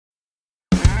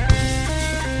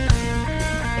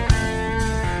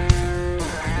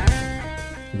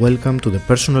Welcome to the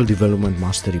Personal Development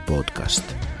Mastery Podcast.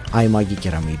 I'm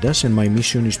𝘁࿸𝗀𝗄𝗆 and my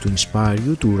mission is to inspire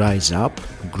you to rise up,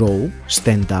 grow,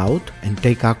 stand out and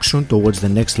take action towards the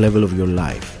next level of your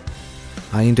life.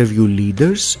 I interview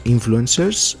leaders,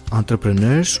 influencers,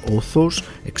 entrepreneurs, authors,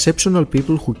 exceptional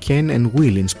people who can and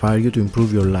will inspire you to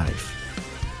improve your life.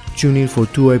 Tune in for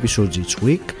 2 episodes each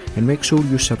week and make sure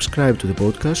you subscribe to the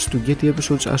podcast to get the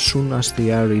episodes as soon as they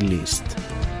are released.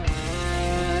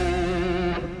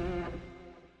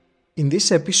 In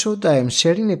this episode, I am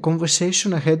sharing a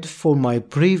conversation I had for my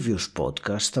previous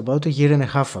podcast about 1.5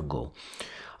 years ago.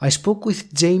 I spoke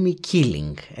with Jamie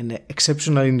Keeling, an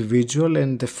exceptional individual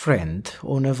and a friend,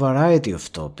 on a variety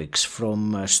of topics,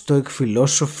 from Stoic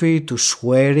philosophy to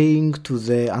swearing to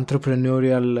the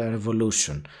entrepreneurial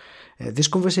revolution. This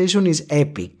conversation is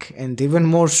epic, and even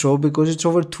more so because it's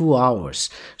over 2 hours.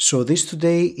 So this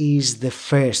today is the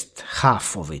first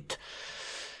half of it.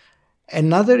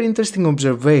 Another interesting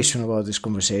observation about this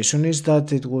conversation is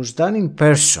that it was done in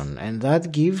person, and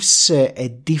that gives a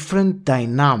different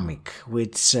dynamic,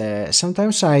 which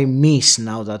sometimes I miss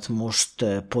now that most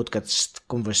podcast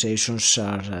conversations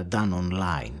are done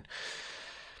online.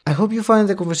 I hope you find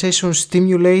the conversation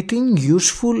stimulating,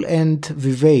 useful and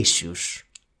vivacious.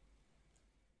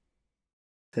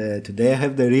 Today I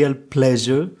have the real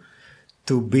pleasure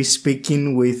to be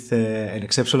speaking with an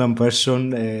exceptional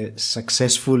person, a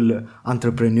successful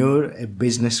entrepreneur, a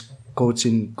business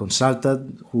coaching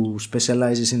consultant who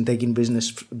specializes in taking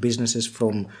businesses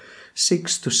from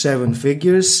 6 to 7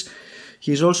 figures.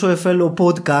 He's also a fellow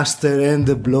podcaster and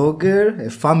a blogger,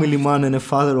 a family man and a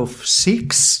father of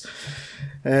 6.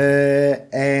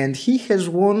 And he has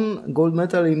won gold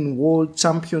medal in world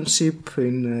championship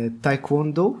in Tae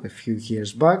Kwon Do a few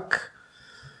years back.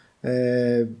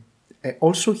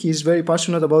 Also, he is very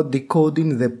passionate about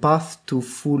decoding the path to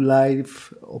full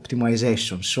life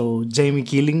optimization. So, Jamie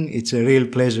Keeling, it's a real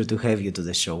pleasure to have you to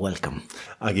the show. Welcome.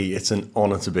 Aggie, it's an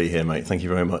honor to be here, mate. Thank you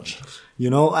very much.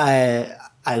 You know,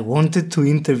 I wanted to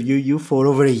interview you for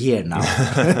over a year now.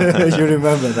 You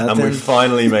remember that? And we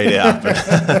finally made it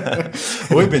happen.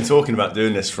 Well, we've been talking about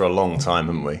doing this for a long time,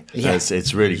 haven't we? Yeah.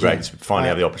 It's really great to finally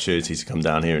have the opportunity to come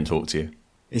down here and talk to you.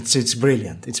 It's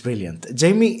brilliant. It's brilliant.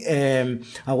 Jamie,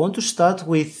 I want to start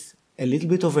with a little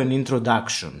bit of an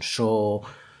introduction. So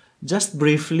just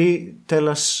briefly tell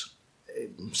us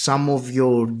some of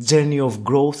your journey of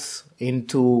growth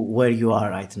into where you are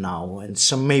right now and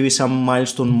maybe some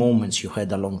milestone moments you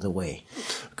had along the way.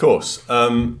 Of course.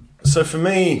 So for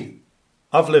me,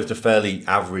 I've lived a fairly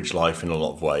average life in a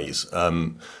lot of ways.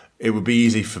 It would be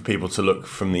easy for people to look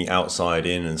from the outside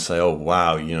in and say, oh,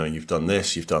 wow, you know, you've done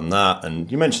this, you've done that.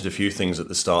 And you mentioned a few things at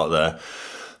the start there,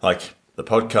 like the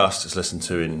podcast is listened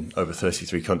to in over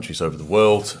 33 countries over the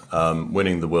world,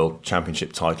 winning the world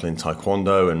championship title in Tae Kwon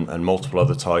Do and multiple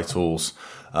other titles,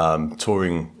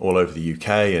 touring all over the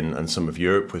UK and some of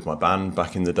Europe with my band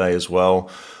back in the day as well.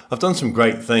 I've done some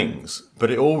great things,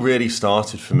 but it all really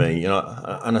started for me, you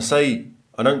know, and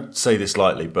I don't say this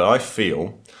lightly, but I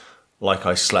feel like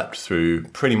I slept through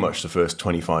pretty much the first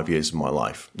 25 years of my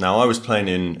life. Now, I was playing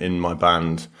in my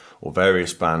band or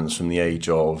various bands from the age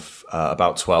of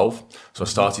about 12. So I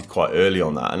started quite early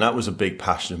on that. And that was a big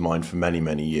passion of mine for many,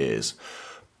 many years.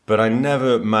 But I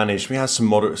never managed, we had some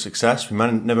moderate success. We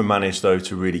never managed, though,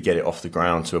 to really get it off the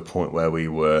ground to a point where we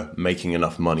were making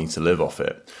enough money to live off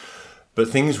it. But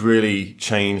things really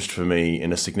changed for me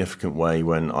in a significant way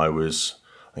when I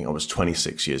think I was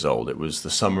 26 years old. It was the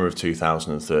summer of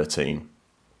 2013.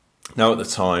 Now, at the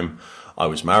time, I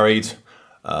was married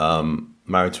to an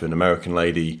American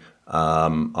lady.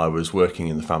 I was working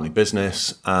in the family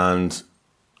business, and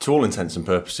to all intents and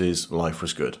purposes, life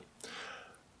was good.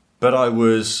 But I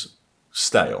was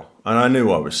stale, and I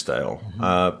knew I was stale,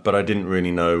 but I didn't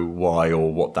really know why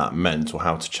or what that meant or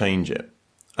how to change it.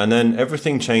 And then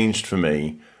everything changed for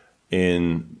me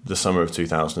in the summer of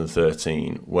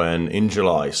 2013, when in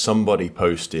July, somebody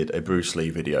posted a Bruce Lee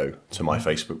video to my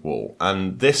Facebook wall.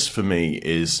 And this for me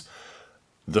is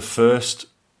the first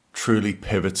truly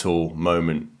pivotal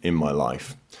moment in my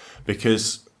life,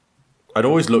 because I'd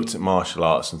always looked at martial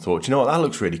arts and thought, you know what, that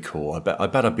looks really cool. I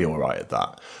bet I'd be all right at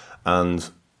that. And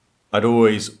I'd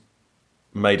always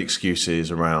made excuses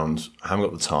around, I haven't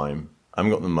got the time, I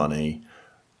haven't got the money,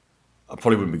 I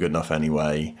probably wouldn't be good enough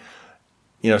anyway.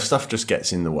 You know, stuff just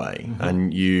gets in the way,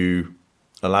 and you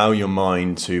allow your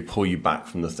mind to pull you back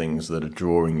from the things that are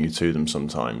drawing you to them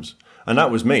sometimes. And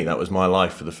that was me. That was my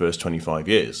life for the first 25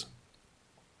 years.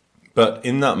 But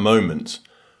in that moment,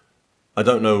 I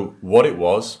don't know what it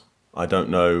was. I don't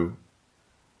know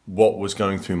what was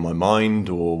going through my mind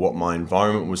or what my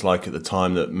environment was like at the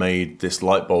time that made this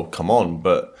light bulb come on.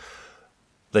 But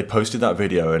they posted that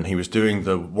video and he was doing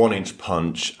the 1-inch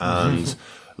punch and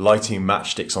lighting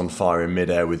matchsticks on fire in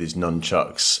midair with his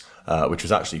nunchucks, which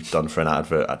was actually done for an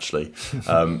advert, actually.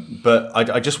 But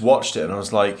I just watched it and I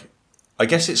was like, I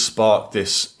guess it sparked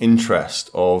this interest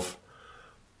of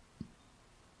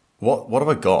what have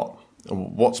I got?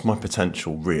 What's my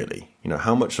potential really? You know,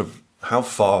 how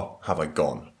far have I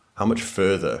gone? How much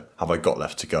further have I got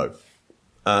left to go?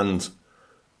 And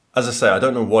as I say, I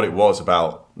don't know what it was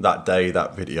about that day,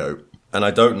 that video, and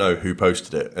I don't know who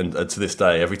posted it. And to this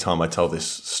day, every time I tell this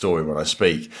story when I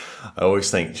speak, I always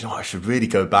think, you know, I should really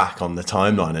go back on the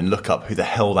timeline and look up who the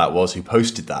hell that was who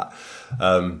posted that.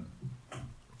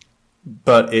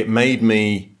 But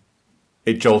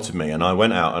it jolted me, and I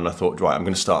went out and I thought, right, I'm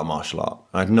going to start a martial art.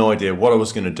 I had no idea what I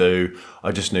was going to do.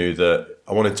 I just knew that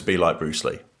I wanted to be like Bruce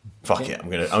Lee. Fuck it, I'm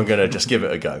gonna just give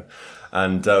it a go.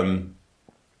 And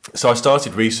so I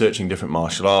started researching different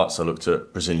martial arts. I looked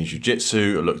at Brazilian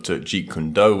Jiu-Jitsu. I looked at Jeet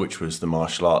Kune Do, which was the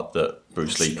martial art that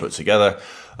Bruce Lee put together.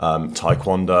 Tae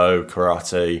Kwon Do,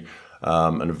 karate,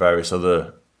 and various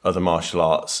other martial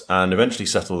arts, and eventually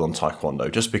settled on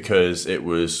Taekwondo just because it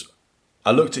was.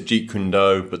 I looked at Jeet Kune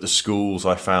Do, but the schools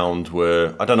I found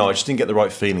were, I don't know, I just didn't get the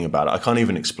right feeling about it. I can't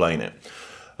even explain it.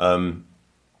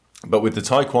 But with the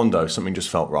Taekwondo, something just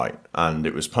felt right. And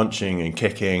it was punching and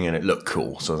kicking and it looked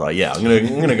cool. So I was like, yeah, I'm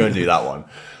gonna go and do that one.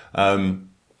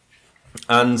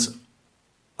 And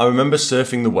I remember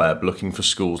surfing the web looking for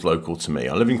schools local to me.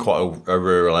 I live in quite a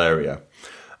rural area.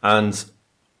 And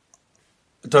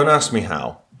don't ask me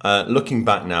how. Looking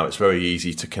back now, it's very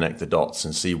easy to connect the dots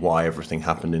and see why everything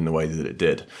happened in the way that it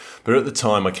did. But at the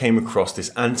time, I came across this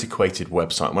antiquated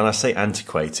website. When I say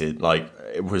antiquated, like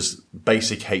it was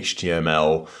basic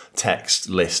HTML text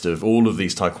list of all of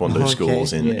these Taekwondo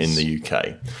schools in the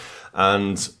UK.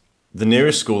 And the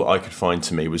nearest school that I could find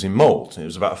to me was in Mold. It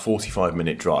was about a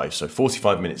 45-minute drive. So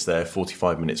 45 minutes there,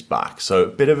 45 minutes back. So a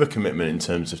bit of a commitment in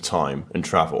terms of time and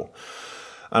travel.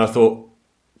 And I thought,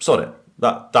 sod it.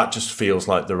 That just feels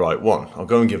like the right one. I'll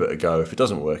go and give it a go. If it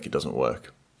doesn't work, it doesn't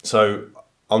work. So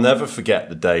I'll never forget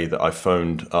the day that I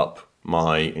phoned up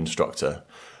my instructor,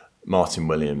 Martin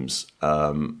Williams,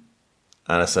 and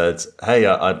I said, hey,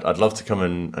 I'd love to come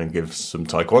and give some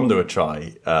Taekwondo a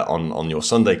try on your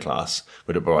Sunday class.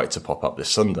 Would it be all right to pop up this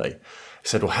Sunday? He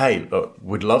said, well, hey, look,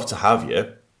 we'd love to have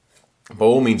you. By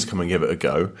all means, come and give it a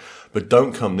go. But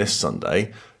don't come this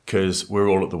Sunday, because we're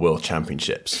all at the World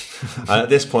Championships. And at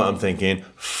this point, I'm thinking,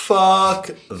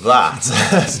 fuck that.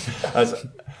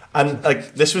 And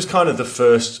like, this was kind of the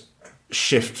first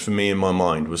shift for me in my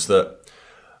mind, was that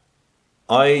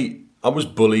I was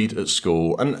bullied at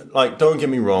school. And like, don't get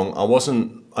me wrong,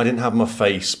 I didn't have my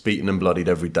face beaten and bloodied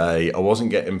every day. I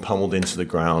wasn't getting pummeled into the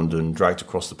ground and dragged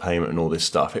across the pavement and all this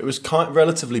stuff. It was kind of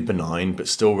relatively benign, but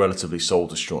still relatively soul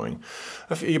destroying.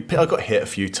 I got hit a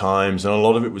few times, and a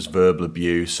lot of it was verbal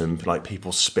abuse and like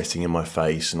people spitting in my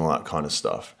face and all that kind of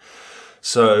stuff.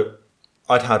 So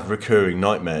I'd had recurring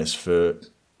nightmares for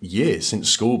years, since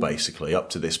school basically, up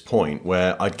to this point,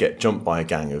 where I'd get jumped by a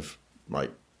gang of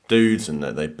like dudes and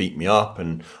they'd beat me up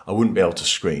and I wouldn't be able to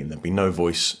scream. There'd be no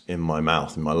voice in my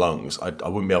mouth, in my lungs. I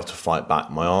wouldn't be able to fight back.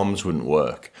 My arms wouldn't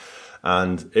work.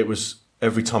 And it was,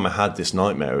 every time I had this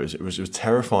nightmare, it was a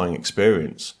terrifying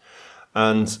experience.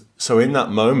 And so in that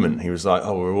moment, he was like,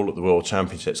 oh, we're all at the World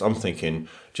Championships. I'm thinking,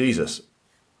 Jesus,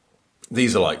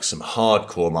 these are like some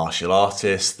hardcore martial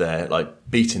artists. They're like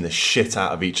beating the shit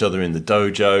out of each other in the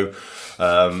dojo.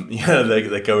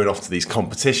 They're going off to these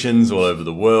competitions all over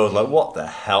the world. Like, what the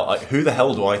hell? Like, who the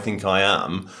hell do I think I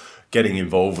am getting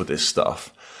involved with this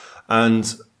stuff?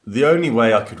 And the only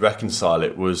way I could reconcile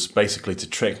it was basically to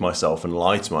trick myself and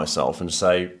lie to myself and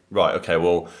say, right, okay,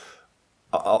 well,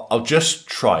 I'll just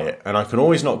try it. And I can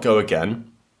always not go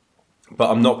again, but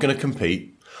I'm not going to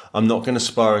compete. I'm not going to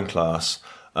spar in class.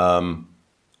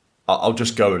 I'll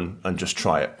just go and just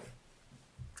try it.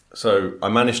 So I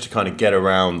managed to kind of get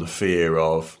around the fear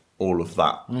of all of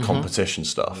that competition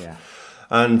stuff. Yeah.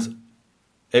 And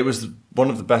it was one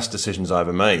of the best decisions I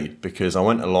ever made, because I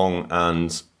went along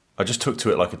and I just took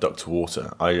to it like a duck to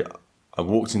water. I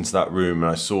walked into that room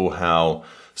and I saw how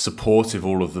supportive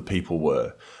all of the people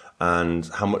were, and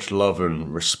how much love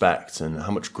and respect and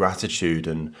how much gratitude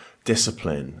and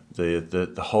discipline,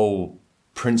 the whole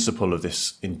principle of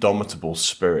this indomitable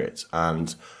spirit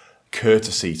and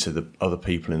courtesy to the other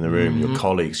people in the room, your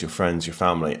colleagues, your friends, your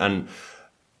family. And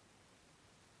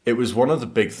it was one of the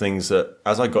big things that,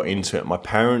 as I got into it, my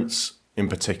parents in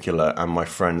particular and my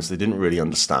friends, they didn't really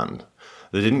understand.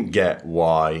 They didn't get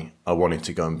why I wanted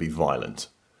to go and be violent.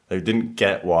 They didn't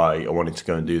get why I wanted to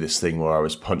go and do this thing where I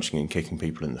was punching and kicking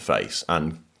people in the face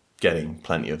and getting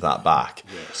plenty of that back.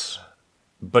 Yes.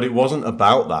 But it wasn't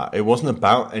about that. It wasn't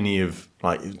about any of,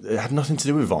 like, it had nothing to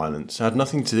do with violence. It had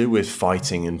nothing to do with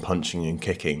fighting and punching and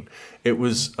kicking. It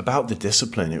was about the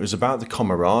discipline. It was about the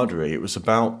camaraderie. It was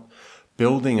about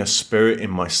building a spirit in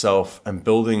myself and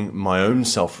building my own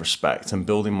self-respect and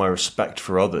building my respect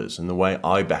for others and the way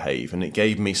I behave. And it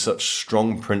gave me such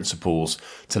strong principles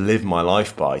to live my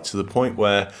life by, to the point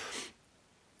where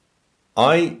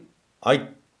I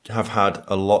have had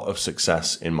a lot of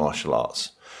success in martial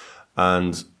arts.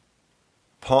 And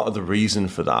part of the reason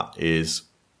for that is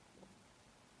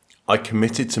I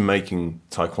committed to making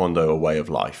Taekwondo a way of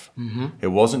life. Mm-hmm. It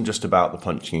wasn't just about the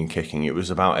punching and kicking. It was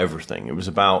about everything. It was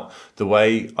about the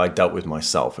way I dealt with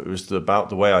myself. It was about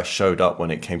the way I showed up when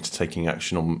it came to taking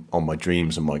action on my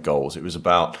dreams and my goals. It was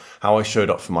about how I showed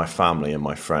up for my family and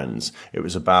my friends. It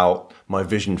was about my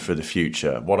vision for the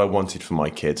future, what I wanted for my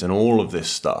kids, and all of this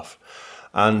stuff.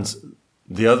 And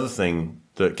the other thing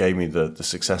that gave me the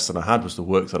success that I had was the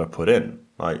work that I put in.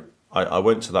 I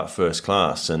went to that first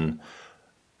class, and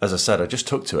as I said, I just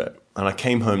took to it. And I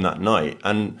came home that night.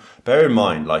 And bear in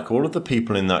mind, like, all of the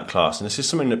people in that class, and this is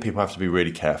something that people have to be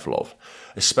really careful of,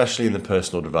 especially in the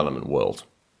personal development world.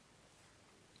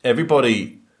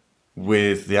 Everybody,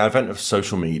 with the advent of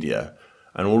social media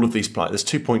and all of these, there's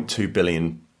 2.2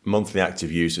 billion monthly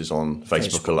active users on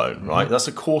Facebook alone, right? Mm-hmm. That's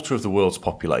a quarter of the world's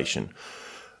population.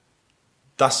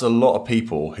 That's a lot of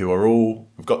people who are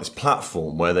have got this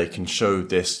platform where they can show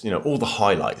this, all the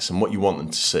highlights and what you want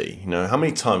them to see. How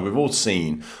many times we've all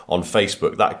seen on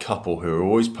Facebook that couple who are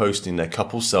always posting their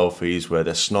couple selfies where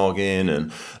they're snogging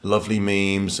and lovely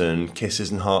memes and kisses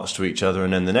and hearts to each other.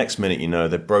 And then the next minute,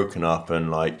 they're broken up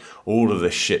and like all of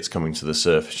this shit's coming to the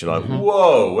surface. You're like,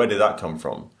 whoa, where did that come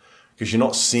from? Because you're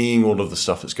not seeing all of the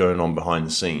stuff that's going on behind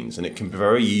the scenes. And it can be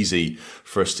very easy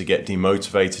for us to get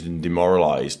demotivated and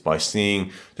demoralized by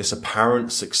seeing this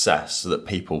apparent success that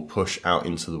people push out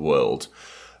into the world,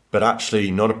 but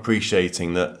actually not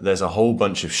appreciating that there's a whole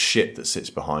bunch of shit that sits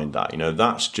behind that.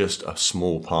 That's just a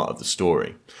small part of the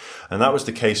story. And that was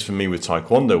the case for me with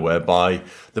Taekwondo, whereby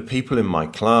the people in my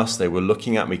class, they were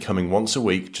looking at me coming once a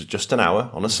week to just an hour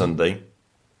on a Sunday.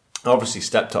 I obviously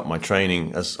stepped up my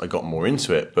training as I got more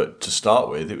into it, but to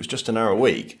start with, it was just an hour a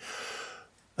week.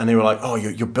 And they were like, oh,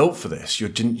 you're built for this. You're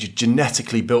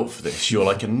genetically built for this. You're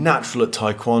like a natural at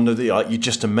Taekwondo. You're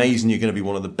just amazing. You're going to be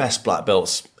one of the best black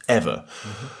belts ever.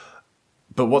 Mm-hmm.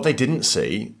 But what they didn't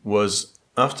see was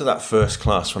after that first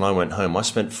class, when I went home, I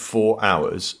spent 4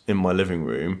 hours in my living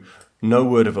room, no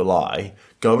word of a lie,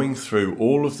 going through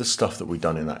all of the stuff that we'd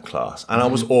done in that class. And I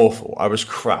was awful. I was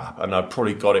crap. And I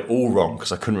probably got it all wrong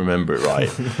because I couldn't remember it right.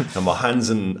 And my hands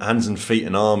and feet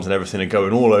and arms and everything are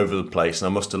going all over the place. And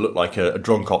I must have looked like a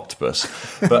drunk octopus.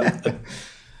 But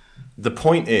the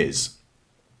point is,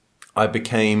 I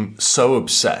became so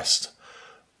obsessed.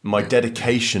 My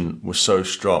dedication was so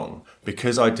strong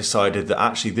because I decided that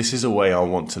actually this is a way I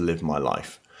want to live my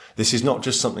life. This is not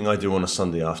just something I do on a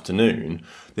Sunday afternoon.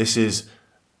 This is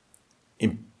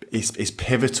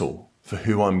pivotal for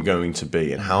who I'm going to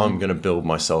be and how I'm going to build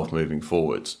myself moving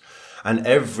forwards. And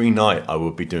every night I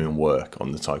would be doing work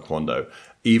on the Taekwondo,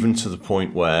 even to the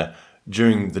point where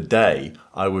during the day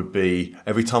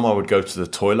every time I would go to the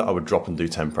toilet, I would drop and do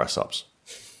 10 press-ups.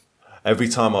 Every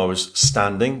time I was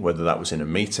standing, whether that was in a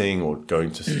meeting or going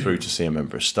through to see a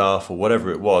member of staff or whatever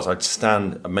it was, I'd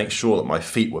stand and make sure that my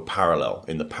feet were parallel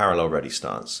in the parallel ready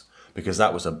stance, because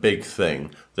that was a big thing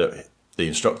that the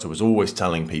instructor was always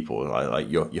telling people,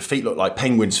 like your feet look like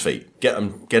penguins' feet. Get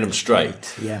them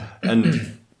straight. Right. Yeah.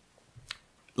 And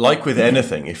like with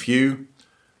anything,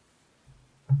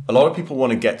 a lot of people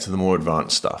want to get to the more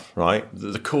advanced stuff, right?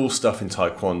 The cool stuff in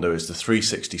Taekwondo is the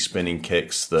 360 spinning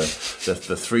kicks, the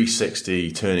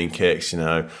 360 turning kicks,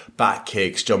 back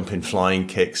kicks, jumping, flying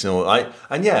kicks, and all that.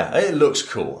 And yeah, it looks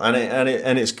cool and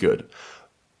it's good.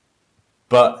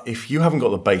 But if you haven't got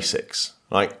the basics,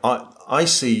 like I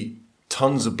see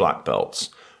tons of black belts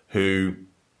who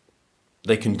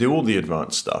they can do all the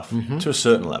advanced stuff to a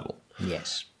certain level.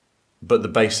 Yes. But the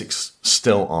basics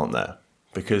still aren't there,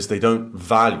 because they don't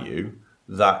value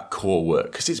that core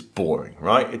work, because it's boring,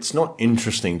 right? It's not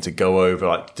interesting to go over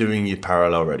like doing your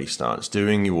parallel ready stance,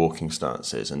 doing your walking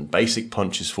stances and basic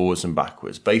punches forwards and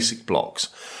backwards, basic blocks.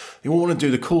 You want to do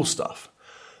the cool stuff.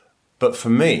 But for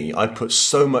me, I put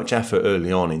so much effort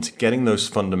early on into getting those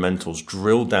fundamentals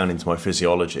drilled down into my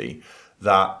physiology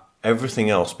that everything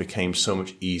else became so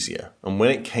much easier. And when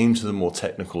it came to the more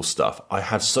technical stuff, I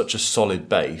had such a solid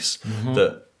base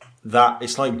that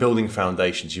it's like building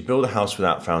foundations. You build a house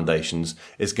without foundations,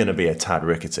 it's going to be a tad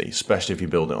rickety, especially if you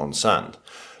build it on sand.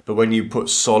 But when you put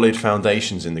solid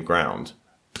foundations in the ground,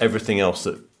 everything else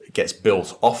that gets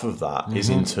built off of that is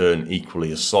in turn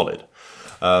equally as solid.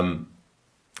 And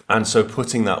so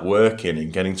putting that work in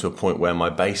and getting to a point where my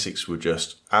basics were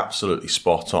just absolutely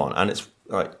spot on. And it's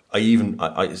like, I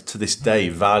to this day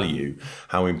value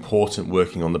how important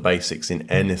working on the basics in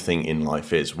anything in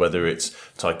life is, whether it's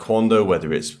Tae Kwon Do,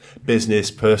 whether it's business,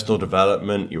 personal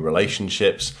development, your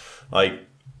relationships, like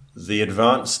the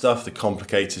advanced stuff, the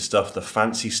complicated stuff, the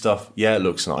fancy stuff. Yeah, it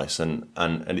looks nice and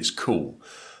it's cool.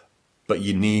 But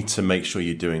you need to make sure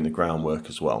you're doing the groundwork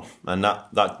as well. And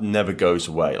that never goes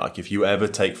away. Like if you ever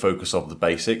take focus off the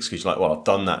basics, because you're like, well, I've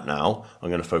done that now, I'm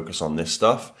going to focus on this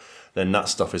stuff, then that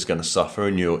stuff is going to suffer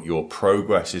and your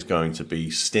progress is going to be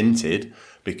stinted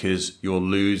because you're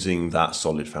losing that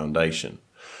solid foundation.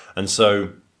 And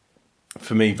so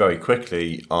for me, very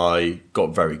quickly, I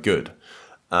got very good.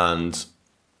 And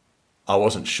I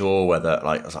wasn't sure whether,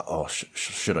 like, I was like, oh,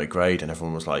 should I grade? And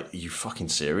everyone was like, are you fucking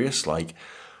serious? Like,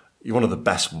 you're one of the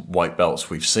best white belts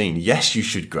we've seen. Yes, you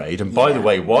should grade. And by the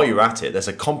way, while you're at it, there's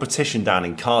a competition down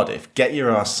in Cardiff. Get your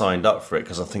ass signed up for it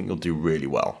because I think you'll do really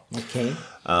well. Okay.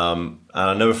 And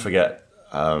I'll never forget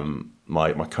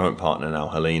my current partner now,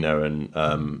 𝘁ὼ𝗸𝗲𝘄𝘆𝘀,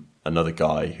 and another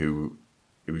guy who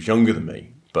was younger than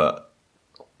me, but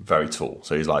very tall.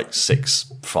 So he's like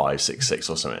 6'5", 6'6"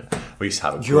 or something. We used to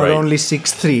have a You are only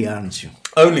 6'3", aren't you?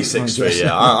 Only 6'3",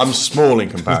 yeah. I'm small in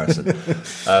comparison.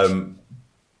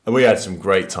 And we had some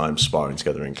great times sparring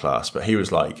together in class. But he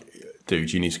was like,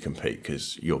 dude, you need to compete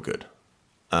because you're good.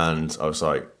 And I was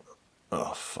like,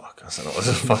 oh, fuck. I said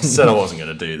I wasn't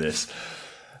going to do this.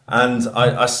 And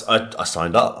I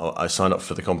signed up. I signed up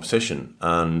for the competition.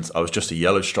 And I was just a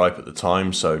yellow stripe at the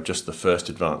time, so just the first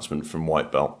advancement from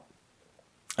white belt.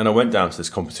 And I went down to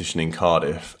this competition in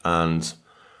Cardiff, and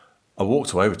I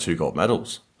walked away with 2 gold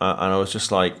medals. And I was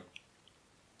just like,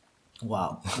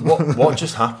 wow. What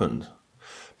just happened?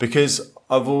 Because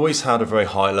I've always had a very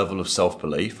high level of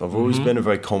self-belief. I've always been a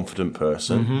very confident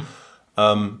person.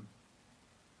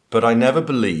 But I never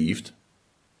believed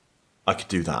I could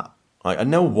do that. I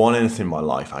never won anything in my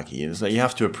life, Aggie. It's like you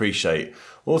have to appreciate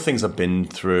all the things I've been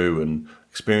through and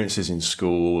experiences in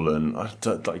school. And I've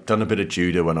done a bit of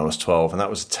judo when I was 12. And that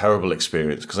was a terrible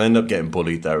experience because I ended up getting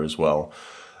bullied there as well.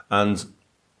 And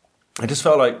I just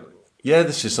felt like, yeah,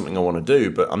 this is something I want to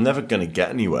do, but I'm never going to get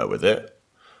anywhere with it.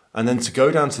 And then to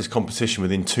go down to this competition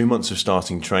within 2 months of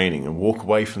starting training and walk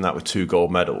away from that with 2 gold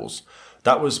medals,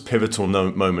 that was pivotal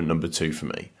moment number 2 for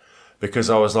me. Because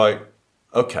I was like,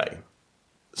 okay,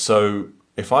 so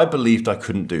if I believed I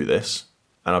couldn't do this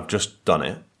and I've just done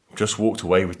it, just walked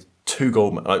away with 2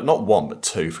 gold medals, like not 1, but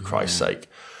 2 for Christ's sake.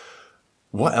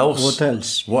 What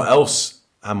else? What else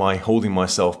am I holding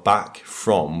myself back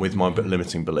from with my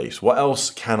limiting beliefs? What else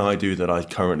can I do that I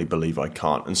currently believe I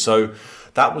can't? And so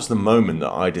that was the moment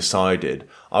that I decided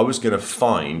I was going to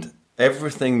find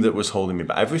everything that was holding me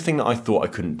back, everything that I thought I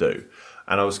couldn't do.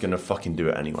 And I was going to fucking do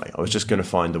it anyway. I was just going to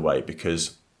find a way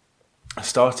because I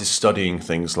started studying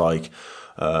things like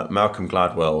Malcolm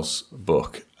Gladwell's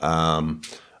book.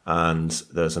 And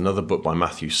there's another book by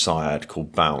Matthew Syed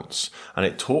called Bounce. And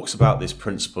it talks about this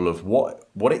principle of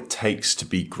what it takes to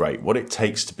be great, what it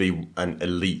takes to be an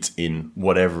elite in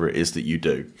whatever it is that you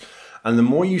do. And the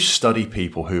more you study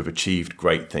people who have achieved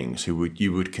great things,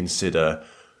 you would consider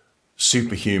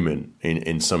superhuman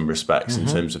in some respects in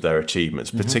terms of their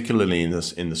achievements, particularly in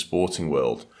the sporting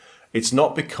world, it's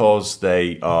not because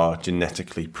they are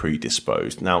genetically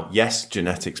predisposed. Now, yes,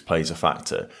 genetics plays a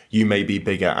factor. You may be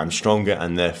bigger and stronger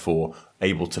and therefore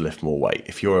able to lift more weight.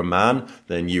 If you're a man,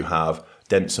 then you have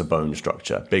denser bone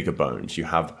structure, bigger bones. You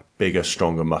have bigger,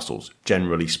 stronger muscles,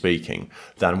 generally speaking,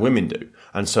 than women do.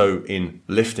 And so in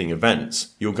lifting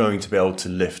events, you're going to be able to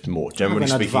lift more. Generally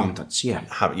speaking,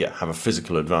 have a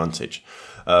physical advantage.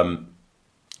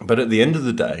 But at the end of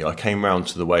the day, I came around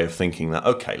to the way of thinking that,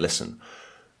 okay, listen,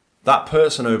 that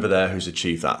person over there who's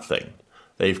achieved that thing,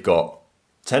 they've got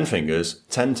 10 fingers,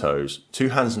 10 toes, 2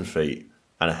 hands and feet,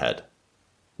 and a head.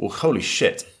 Well, holy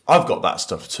shit, I've got that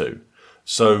stuff too.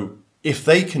 So if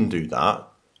they can do that,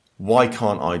 why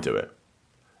can't I do it?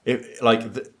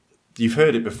 You've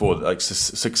heard it before, like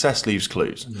success leaves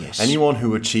clues. Yes. Anyone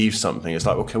who achieves something is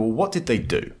like, okay, well, what did they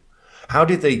do? How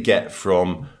did they get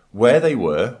from where they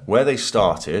were, where they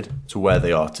started, to where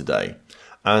they are today?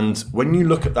 And when you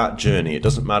look at that journey, it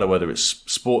doesn't matter whether it's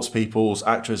sports peoples,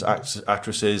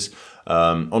 actresses,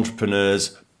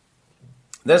 entrepreneurs.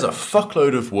 There's a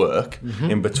fuckload of work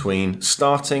in between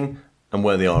starting and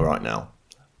where they are right now.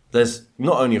 There's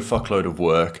not only a fuckload of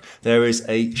work, there is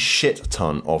a shit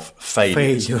ton of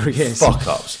failures,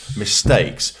 fuck-ups,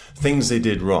 mistakes, things they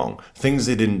did wrong, things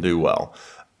they didn't do well.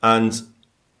 And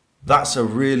that's a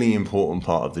really important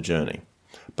part of the journey.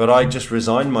 But I just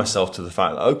resigned myself to the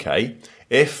fact that, okay,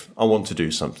 if I want to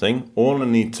do something, all I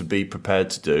need to be prepared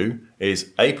to do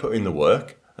is A, put in the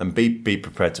work, and B, be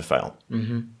prepared to fail.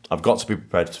 I've got to be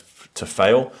prepared to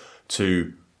fail,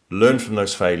 to learn from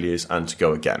those failures, and to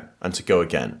go again, and to go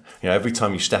again. You know, every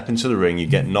time you step into the ring, you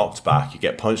get knocked back, you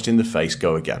get punched in the face,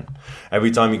 go again.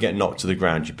 Every time you get knocked to the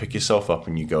ground, you pick yourself up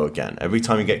and you go again. Every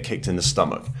time you get kicked in the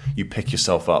stomach, you pick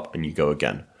yourself up and you go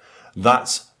again.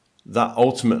 That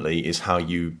ultimately is how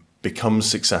you become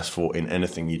successful in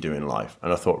anything you do in life.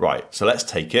 And I thought, right, so let's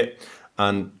take it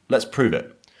and let's prove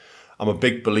it. I'm a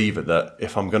big believer that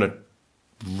if I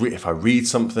read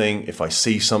something, if I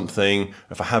see something,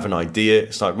 if I have an idea,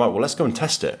 it's like, right, well, let's go and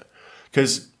test it.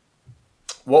 Because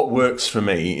what works for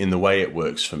me in the way it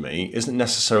works for me isn't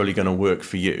necessarily going to work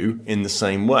for you in the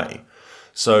same way.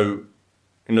 So,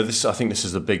 you know, I think this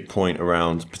is a big point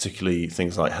around particularly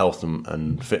things like health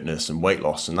and fitness and weight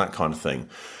loss and that kind of thing.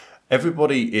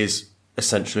 Everybody is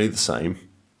essentially the same,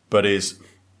 but is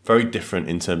very different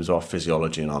in terms of our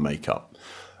physiology and our makeup.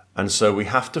 And so we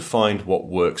have to find what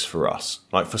works for us.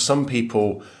 Like for some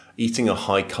people, eating a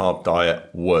high carb diet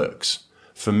works.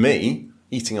 For me,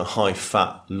 eating a high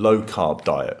fat, low carb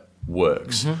diet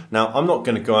works. Now, I'm not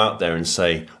going to go out there and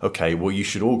say, okay, well, you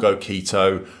should all go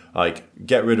keto, like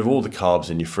get rid of all the carbs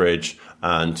in your fridge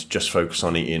and just focus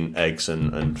on eating eggs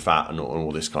and fat and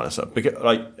all this kind of stuff.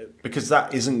 Because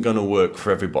that isn't going to work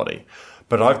for everybody.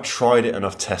 But I've tried it and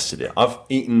I've tested it. I've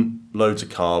eaten loads of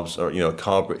carbs or, a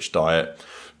carb-rich diet.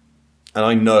 And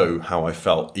I know how I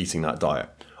felt eating that diet.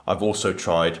 I've also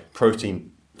tried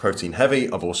protein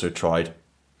heavy. I've also tried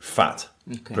fat,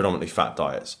 predominantly fat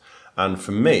diets. And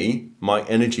for me, my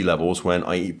energy levels when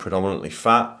I eat predominantly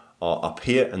fat are up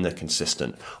here and they're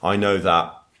consistent. I know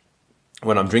that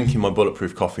when I'm drinking my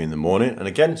Bulletproof coffee in the morning, and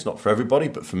again, it's not for everybody,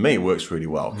 but for me, it works really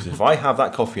well. Because if I have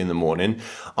that coffee in the morning,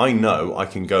 I know I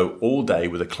can go all day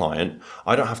with a client.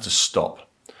 I don't have to stop.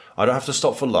 I don't have to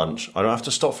stop for lunch. I don't have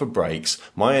to stop for breaks.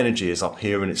 My energy is up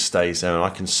here and it stays there, and I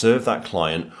can serve that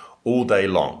client all day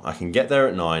long. I can get there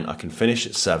at 9, I can finish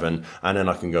at 7, and then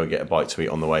I can go get a bite to eat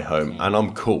on the way home, and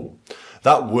I'm cool.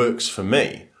 That works for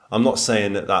me. I'm not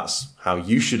saying that that's how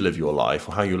you should live your life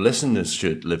or how your listeners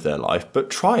should live their life, but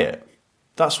try it.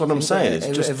 That's what I'm saying. It's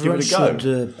just give it a go. Everyone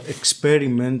should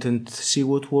experiment and see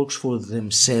what works for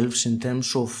themselves in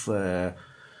terms of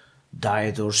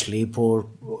diet or sleep or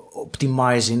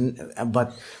optimizing.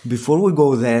 But before we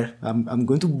go there, I'm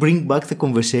going to bring back the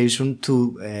conversation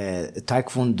to Tae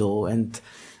Kwon Do and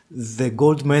the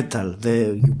gold medal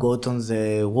you got on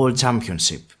the World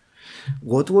Championship.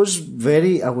 I was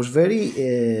very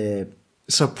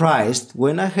surprised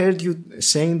when I heard you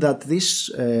saying that this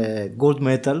gold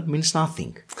medal means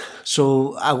nothing.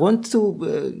 So I want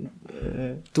to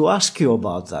ask you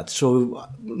about that. So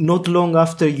not long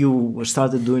after you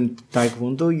started doing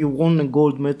Taekwondo, you won a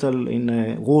gold medal in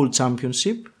a World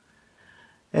Championship,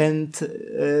 and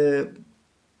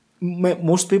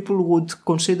most people would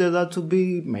consider that to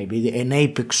be maybe an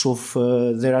apex of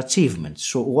their achievements.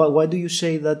 So why do you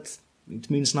say that it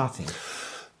means nothing?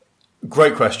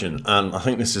 Great question. And I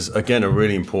think this is, again, a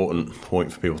really important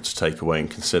point for people to take away and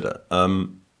consider.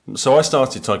 So I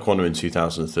started Taekwondo in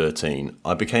 2013.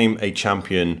 I became a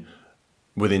champion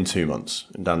within 2 months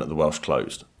down at the Welsh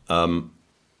Closed.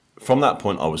 From that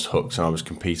point, I was hooked and I was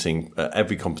competing at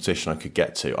every competition I could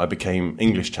get to. I became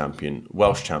English champion,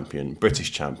 Welsh champion,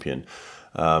 British champion.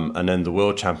 And then the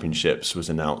World Championships was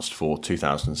announced for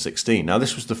 2016. Now,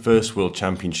 this was the first World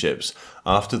Championships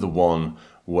after the one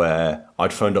where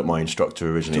I'd phoned up my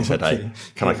instructor originally and said, hey,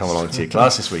 can I come along to your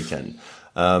class this weekend?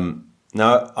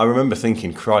 Now, I remember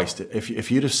thinking, Christ,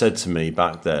 if you'd have said to me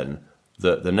back then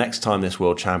that the next time this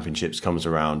World Championships comes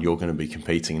around, you're going to be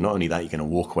competing, not only that, you're going to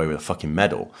walk away with a fucking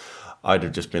medal, I'd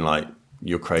have just been like,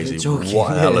 you're crazy.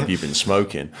 What the hell have you been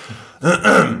smoking?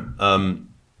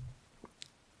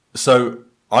 So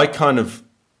I kind of,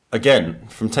 again,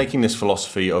 from taking this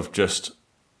philosophy of just,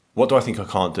 what do I think I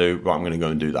can't do? Right, I'm going to go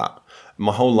and do that.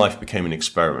 My whole life became an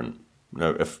experiment. You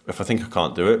know, if I think I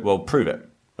can't do it, well, prove it.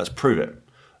 Let's prove it.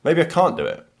 Maybe I can't do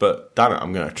it, but damn it,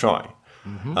 I'm going to try.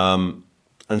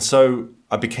 And so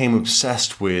I became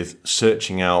obsessed with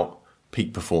searching out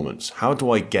peak performance. How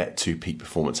do I get to peak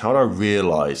performance? How do I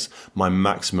realize my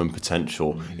maximum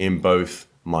potential in both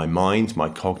my mind, my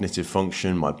cognitive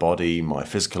function, my body, my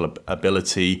physical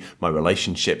ability, my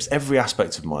relationships, every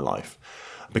aspect of my life?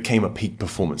 I became a peak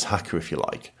performance hacker, if you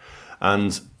like.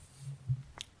 And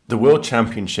the World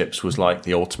Championships was like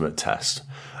the ultimate test.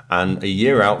 And a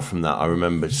year out from that, I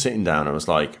remember sitting down and I was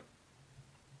like,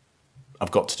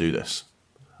 I've got to do this.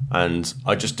 And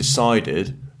I just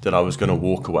decided that I was going to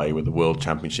walk away with the World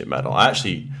Championship medal. I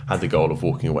actually had the goal of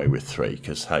walking away with 3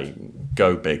 because, hey,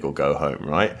 go big or go home,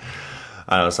 right?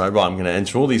 And I was like, right, I'm going to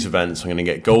enter all these events. I'm going to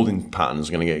get gold in patterns.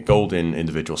 I'm going to get gold in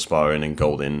individual sparring and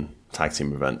gold in tag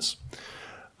team events.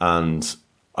 And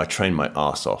I trained my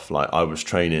ass off. Like, I was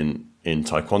training in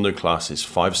Tae Kwon Do classes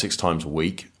 5 or 6 times a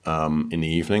week in the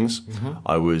evenings.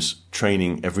 I was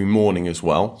training every morning as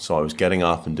well. So I was getting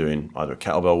up and doing either a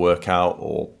kettlebell workout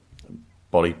or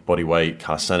body weight,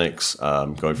 calisthenics,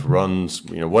 going for runs,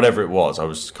 whatever it was. I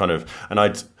was kind of,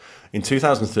 and in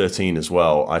 2013 as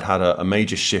well, I'd had a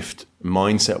major shift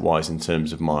mindset-wise in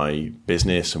terms of my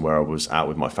business and where I was at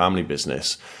with my family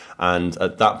business. And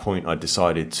at that point, I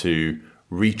decided to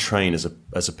retrain as a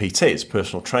PT, as a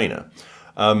personal trainer,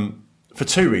 for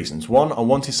 2 reasons. One, I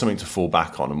wanted something to fall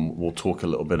back on, and we'll talk a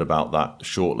little bit about that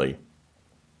shortly.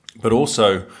 But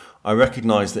also, I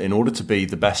recognized that in order to be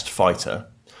the best fighter,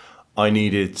 I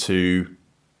needed to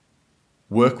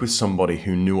work with somebody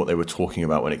who knew what they were talking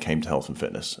about when it came to health and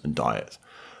fitness and diet.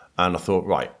 And I thought,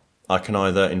 right, I can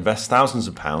either invest thousands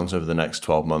of pounds over the next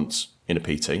 12 months in a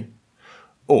PT,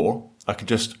 or I could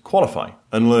just qualify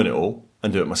and learn it all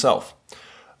and do it myself.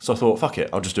 So I thought, fuck it,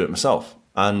 I'll just do it myself.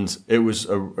 And it was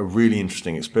a really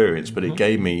interesting experience, but it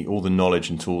gave me all the knowledge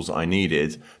and tools that I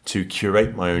needed to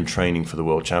curate my own training for the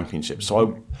World Championship.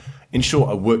 So in short,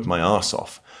 I worked my ass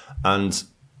off. And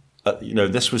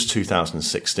this was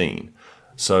 2016.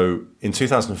 So in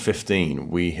 2015,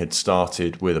 we had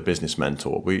started with a business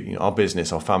mentor.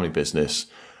 Our family business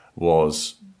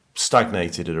was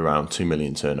stagnated at around 2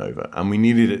 million turnover, and we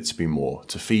needed it to be more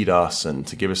to feed us and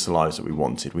to give us the lives that we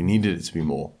wanted. We needed it to be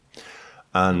more.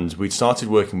 And we'd started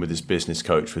working with this business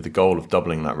coach with the goal of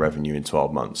doubling that revenue in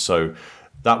 12 months. So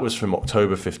that was from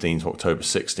October 15 to October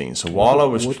 16. So while I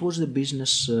was... What was the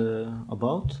business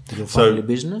about? Your family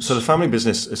business? So the family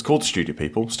business is called Studio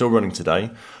People, still running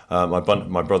today. My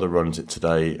brother runs it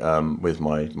today with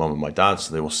my mum and my dad,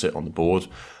 so they will sit on the board.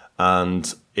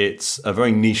 And it's a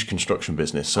very niche construction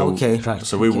business. So,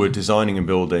 So we were designing and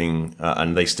building,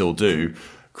 and they still do,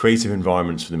 creative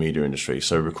environments for the media industry.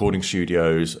 So recording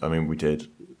studios. I mean, we did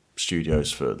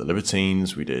studios for the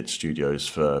Libertines. We did studios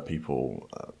for people...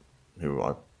 who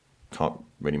I can't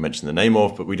really mention the name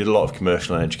of, but we did a lot of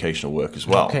commercial and educational work as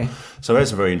well. Okay. So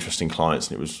there's a very interesting clients,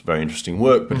 and it was very interesting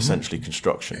work, but essentially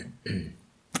construction.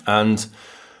 And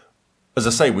as I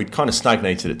say, we'd kind of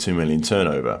stagnated at 2 million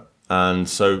turnover. And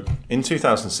so in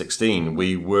 2016,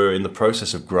 we were in the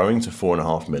process of growing to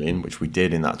 4.5 million, which we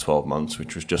did in that 12 months,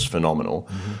 which was just phenomenal.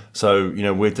 So,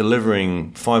 we're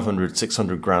delivering 500,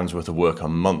 600 grams worth of work a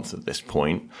month at this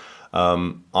point.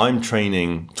 I'm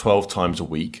training 12 times a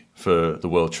week for the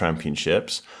World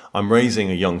Championships. I'm raising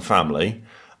a young family,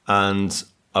 and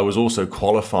I was also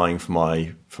qualifying for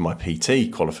my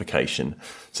PT qualification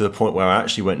to the point where I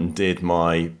actually went and did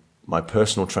my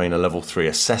personal trainer level 3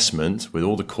 assessment with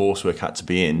all the coursework had to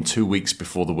be in 2 weeks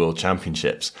before the World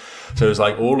Championships. So it was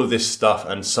like all of this stuff,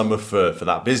 and summer for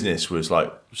that business was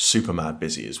like super mad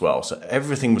busy as well. So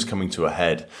everything was coming to a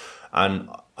head, and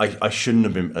I shouldn't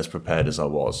have been as prepared as I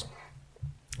was.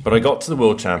 But I got to the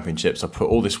World Championships. I put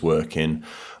all this work in.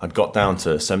 I'd got down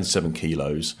to 77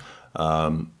 kilos.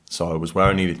 So I was where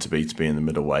I needed to be in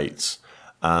the middleweights.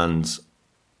 And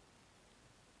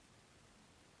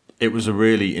it was a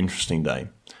really interesting day.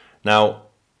 Now,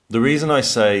 the reason I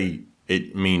say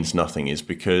it means nothing is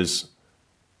because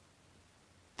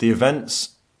the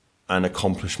events and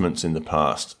accomplishments in the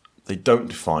past, they don't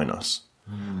define us.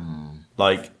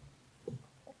 Like,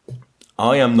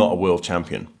 I am not a world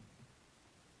champion.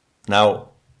 Now,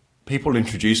 people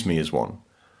introduce me as one.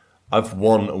 I've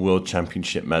won a world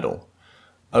championship medal.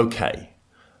 Okay.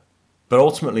 But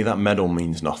ultimately that medal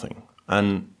means nothing.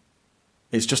 And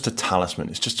it's just a talisman.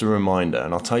 It's just a reminder.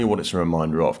 And I'll tell you what it's a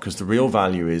reminder of, because the real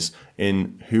value is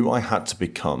in who I had to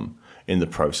become in the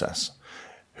process.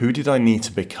 Who did I need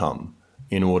to become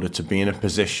in order to be in a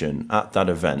position at that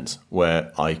event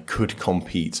where I could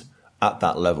compete at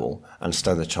that level and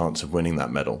stand a chance of winning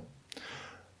that medal?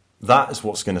 That is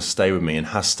what's going to stay with me and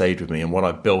has stayed with me, and what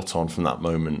I've built on from that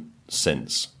moment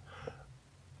since.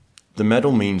 The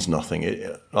medal means nothing.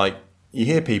 Like, you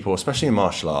hear people, especially in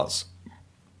martial arts,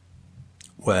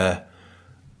 where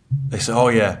they say, oh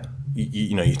yeah,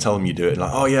 you tell them you do it.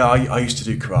 Like, oh yeah, I used to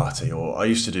do karate, or I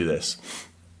used to do this.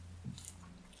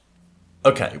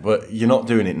 Okay, but you're not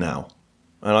doing it now.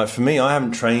 And like, for me, I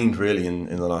haven't trained really in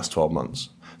the last 12 months.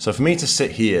 So for me to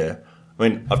sit here, I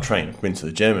mean, I've trained, been to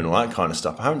the gym and all that kind of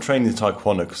stuff. I haven't trained in Tae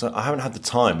Kwon Do because I haven't had the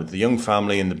time with the young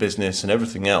family and the business and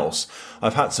everything else.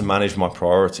 I've had to manage my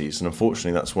priorities, and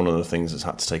unfortunately, that's one of the things that's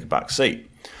had to take a back seat.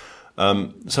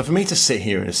 So for me to sit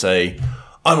here and say,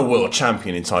 I'm a world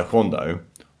champion in Tae Kwon Do.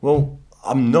 Well,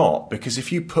 I'm not, because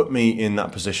if you put me in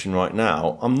that position right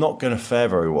now, I'm not going to fare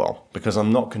very well because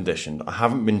I'm not conditioned. I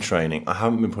haven't been training. I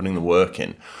haven't been putting the work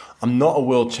in. I'm not a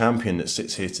world champion that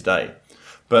sits here today.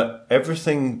 But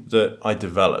everything that I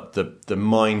developed, the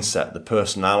mindset, the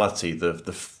personality, the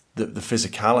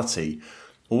physicality,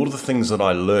 all of the things that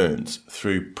I learned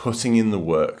through putting in the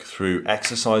work, through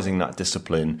exercising that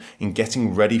discipline, in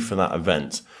getting ready for that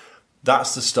event,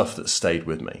 that's the stuff that stayed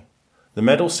with me. The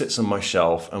medal sits on my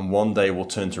shelf and one day will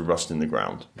turn to rust in the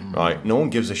ground, right? No one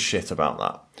gives a shit about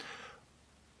that.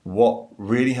 What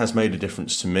really has made a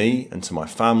difference to me and to my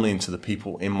family and to the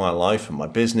people in my life and my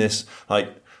business,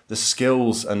 like the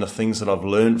skills and the things that I've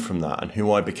learned from that and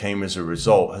who I became as a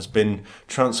result has been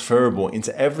transferable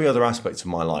into every other aspect of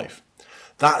my life.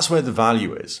 That's where the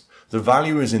value is. The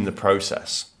value is in the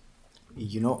process.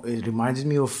 You know, it reminded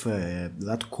me of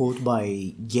that quote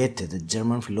by Goethe, the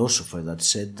German philosopher, that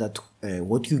said that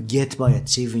what you get by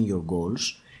achieving your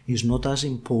goals is not as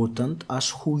important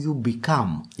as who you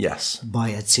become by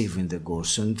achieving the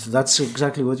goals. And that's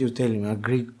exactly what you're telling me. I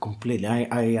agree completely.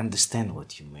 I understand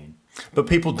what you mean. But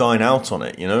people dine out on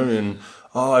it, you know, and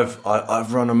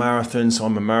I've run a marathon, so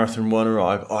I'm a marathon runner.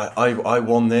 I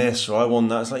won this or I won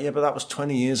that. It's like, yeah, but that was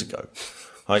 20 years ago.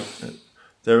 Like,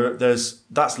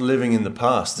 that's living in the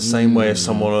past, the same way as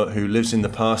someone who lives in the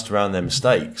past around their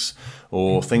mistakes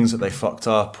or things that they fucked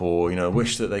up, or, you know,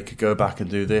 wish that they could go back and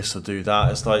do this or do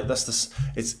that. It's like,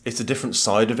 it's a different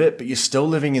side of it, but you're still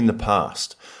living in the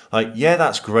past. Like, yeah,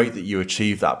 that's great that you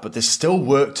achieved that, but there's still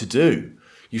work to do.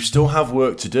 You still have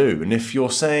work to do. And if you're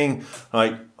saying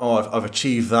like, oh, I've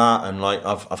achieved that and like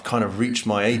I've kind of reached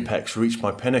my apex, reached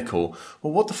my pinnacle,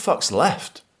 well, what the fuck's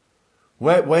left?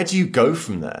 Where do you go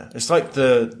from there? It's like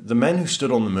the men who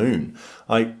stood on the moon.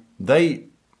 Like,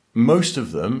 most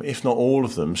of them, if not all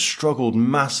of them, struggled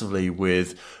massively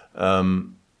with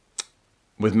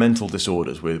mental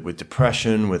disorders, with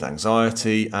depression, with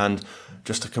anxiety, and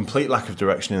just a complete lack of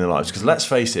direction in their lives. Because let's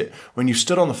face it, when you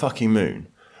stood on the fucking moon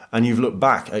and you've looked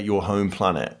back at your home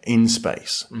planet in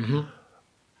space,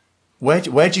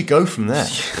 where'd you go from there?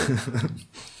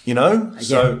 You know?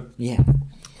 So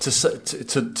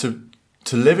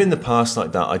to live in the past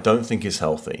like that, I don't think is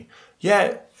healthy.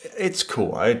 Yeah, it's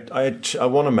cool. I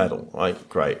won a medal, right?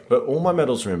 Great. But all my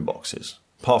medals are in boxes,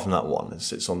 apart from that one. It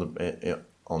sits on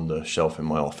the shelf in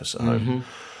my office at home.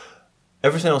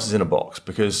 Everything else is in a box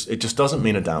because it just doesn't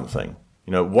mean a damn thing.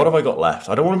 You know, what have I got left?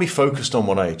 I don't want to be focused on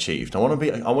what I achieved. I want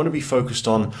to be focused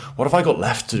on what have I got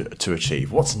left to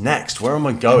achieve? What's next? Where am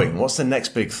I going? What's the next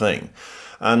big thing?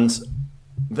 And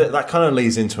that kind of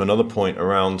leads into another point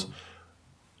around,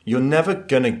 you're never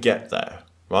going to get there,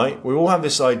 right? We all have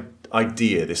this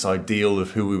idea, this ideal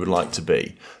of who we would like to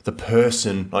be. The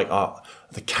person, like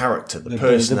the character, the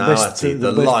personality,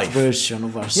 the life. The best version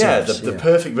of ourselves. Yeah, the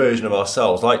perfect version of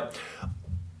ourselves. Like,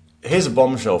 here's a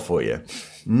bombshell for you.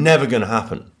 Never going to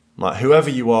happen. Like, whoever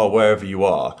you are, wherever you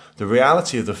are, the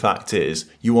reality of the fact is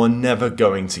you are never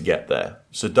going to get there.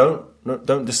 So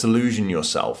don't disillusion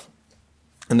yourself.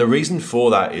 And the reason for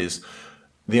that is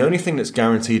the only thing that's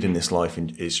guaranteed in this life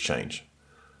is change.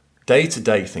 Day to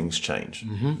day, things change.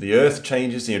 The earth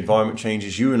changes, the environment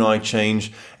changes, you and I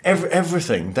change.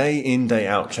 Everything, day in, day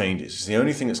out, changes. It's the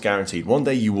only thing that's guaranteed. One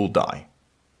day you will die.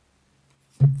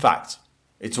 Fact.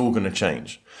 It's all going to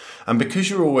change. And because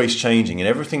you're always changing in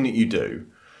everything that you do,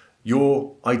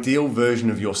 your ideal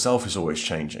version of yourself is always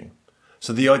changing.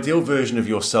 So the ideal version of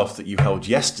yourself that you held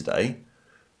yesterday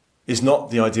is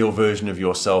not the ideal version of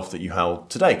yourself that you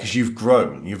held today, because you've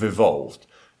grown, you've evolved,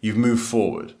 you've moved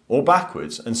forward or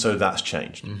backwards, and so that's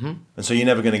changed. And so you're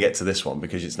never going to get to this one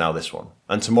because it's now this one.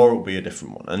 And tomorrow will be a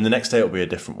different one. And the next day it will be a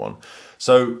different one.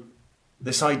 So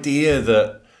this idea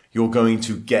that you're going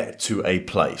to get to a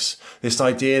place, this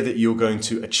idea that you're going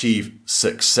to achieve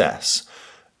success,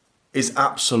 is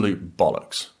absolute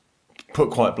bollocks, put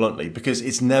quite bluntly, because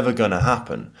it's never going to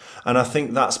happen. And I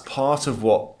think that's part of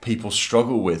what people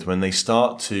struggle with when they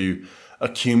start to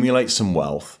accumulate some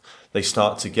wealth, they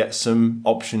start to get some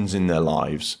options in their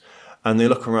lives, and they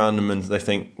look around them and they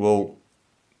think, well,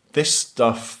 this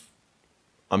stuff,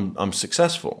 I'm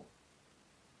successful,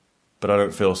 but I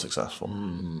don't feel successful.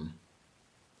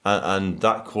 And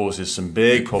that causes some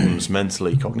big problems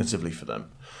mentally, cognitively for them.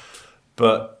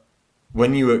 But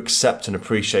when you accept and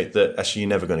appreciate that actually you're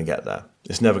never going to get there,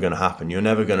 it's never going to happen. You're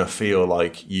never going to feel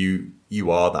like you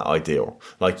are that ideal,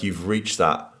 like you've reached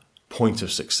that point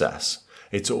of success.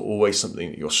 It's always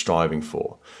something that you're striving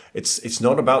for. It's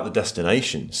not about the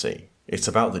destination, see. It's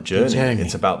about the journey.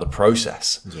 It's about the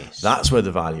process. Yes. That's where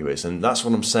the value is. And that's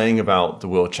what I'm saying about the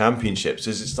World Championships,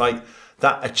 is it's like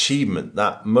that achievement,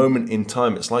 that moment in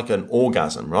time, it's like an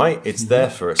orgasm, right? It's there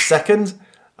for a second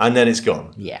and then it's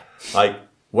gone. Yeah. Like,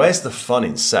 where's the fun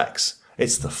in sex?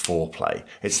 It's the foreplay.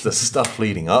 It's the stuff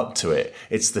leading up to it.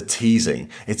 It's the teasing.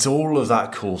 It's all of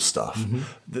that cool stuff.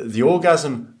 The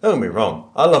orgasm, don't get me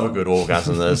wrong, I love a good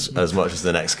orgasm as much as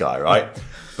the next guy, right?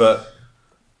 But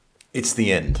it's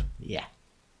the end. Yeah.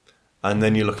 And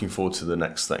then you're looking forward to the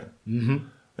next thing.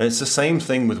 And it's the same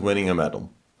thing with winning a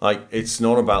medal. Like, it's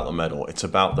not about the medal. It's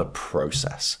about the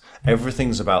process.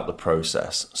 Everything's about the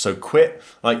process. So quit.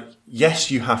 Like,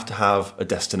 yes, you have to have a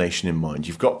destination in mind.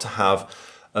 You've got to have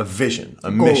a vision,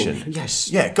 a mission. Yes.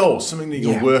 Yeah, goals, something that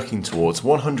you're working towards,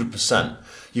 100%.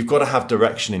 You've got to have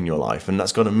direction in your life, and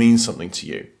that's got to mean something to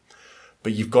you.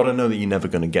 But you've got to know that you're never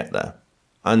going to get there.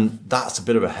 And that's a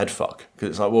bit of a head fuck, because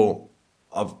it's like, well,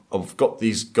 I've got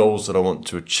these goals that I want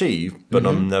to achieve, but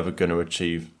I'm never going to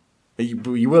achieve.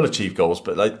 You will achieve goals,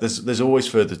 but like there's always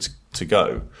further to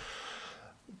go.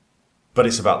 But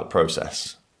it's about the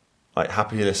process. Like,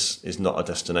 happiness is not a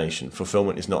destination.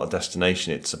 Fulfillment is not a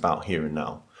destination. It's about here and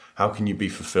now. How can you be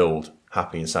fulfilled,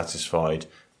 happy and satisfied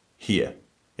here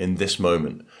in this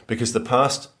moment? Because the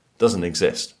past doesn't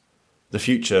exist. The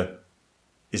future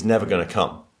is never going to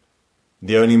come.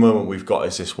 The only moment we've got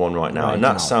is this one right now. And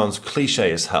that sounds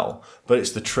cliche as hell, but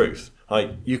it's the truth.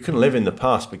 Like, you can live in the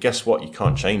past, but guess what? You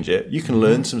can't change it. You can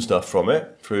learn some stuff from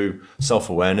it through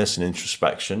self-awareness and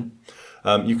introspection.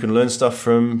 You can learn stuff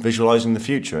from visualizing the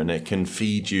future, and it can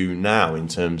feed you now in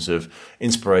terms of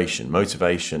inspiration,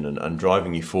 motivation, and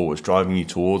driving you forwards, driving you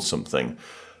towards something.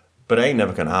 But it ain't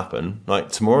never going to happen. Like,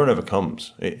 tomorrow never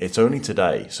comes. It's only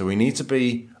today. So we need to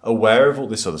be aware of all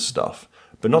this other stuff,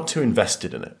 but not too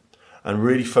invested in it, and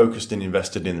really focused and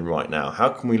invested in right now. How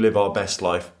can we live our best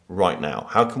life right now?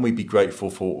 How can we be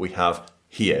grateful for what we have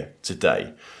here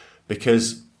today?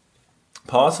 Because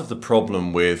part of the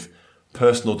problem with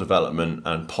personal development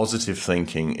and positive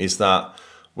thinking is that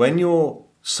when you're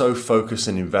so focused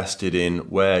and invested in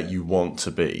where you want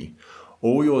to be,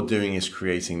 all you're doing is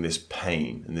creating this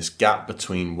pain and this gap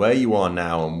between where you are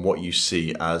now and what you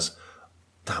see as,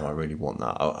 damn, I really want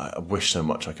that. I wish so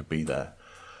much I could be there.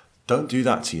 Don't do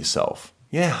that to yourself.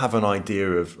 Yeah, have an idea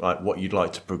of like what you'd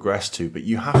like to progress to, but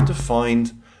you have to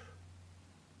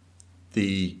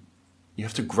you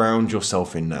have to ground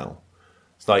yourself in now.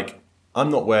 It's like, I'm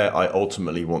not where I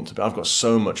ultimately want to be. I've got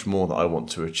so much more that I want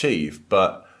to achieve.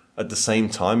 But at the same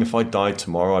time, if I died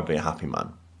tomorrow, I'd be a happy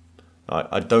man.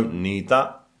 I don't need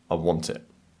that. I want it.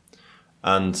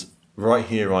 And right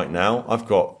here, right now, I've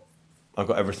got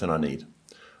everything I need.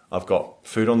 I've got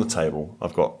food on the table.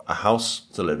 I've got a house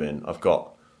to live in. I've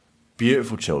got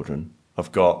beautiful children.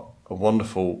 I've got a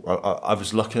wonderful... I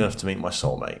was lucky enough to meet my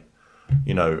soulmate.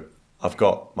 You know, I've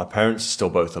got... My parents are still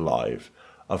both alive.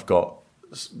 I've got...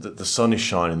 The sun is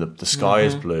shining, the sky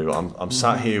is blue. I'm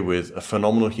sat here with a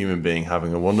phenomenal human being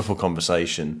having a wonderful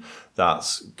conversation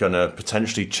that's going to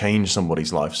potentially change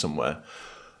somebody's life somewhere.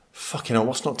 Fucking hell,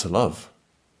 what's not to love?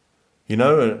 You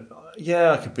know,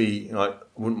 yeah, I could be, you know, I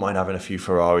wouldn't mind having a few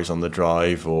Ferraris on the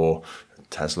drive, or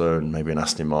Tesla and maybe an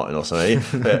Aston Martin or something.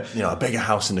 But, you know, a bigger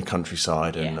house in the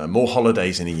countryside and more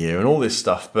holidays in a year and all this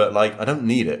stuff. But like, I don't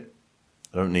need it.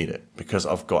 I don't need it because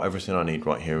I've got everything I need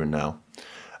right here and now.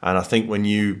 And I think when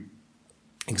you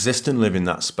exist and live in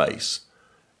that space,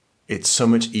 it's so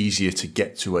much easier to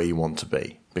get to where you want to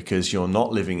be because you're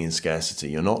not living in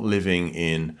scarcity. You're not living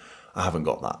in, I haven't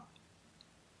got that.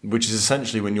 Which is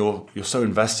essentially when you're so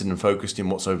invested and focused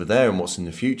in what's over there and what's in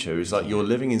the future, is like you're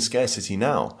living in scarcity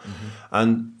now.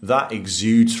 And that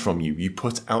exudes from you. You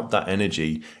put out that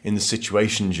energy in the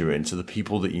situations you're in to the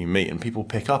people that you meet, and people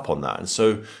pick up on that. And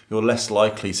so you're less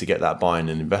likely to get that buy-in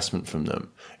and investment from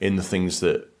them in the things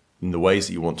that, in the ways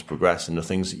that you want to progress and the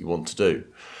things that you want to do.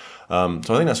 So I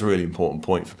think that's a really important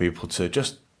point for people to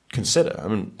just consider. I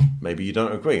mean, maybe you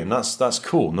don't agree, and that's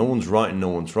cool. No one's right and no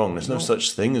one's wrong. There's no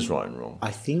such thing as right and wrong.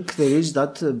 I think there is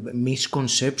that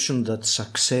misconception that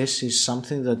success is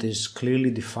something that is clearly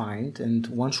defined, and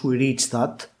once we reach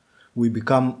that, we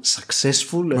become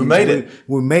successful. And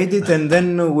we made it, and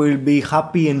then we'll be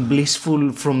happy and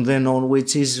blissful from then on,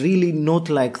 which is really not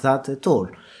like that at all.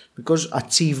 Because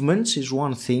achievements is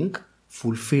one thing,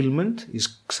 fulfillment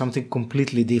is something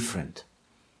completely different.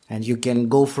 And you can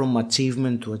go from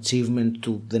achievement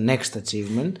to the next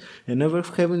achievement and never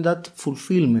having that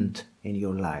fulfillment in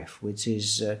your life, which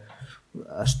is,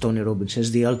 as Tony Robbins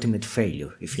says, the ultimate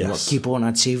failure. If you keep on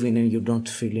achieving and you don't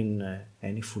feel in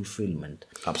any fulfillment.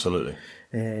 Absolutely.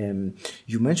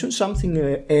 You mentioned something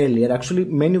earlier. Actually,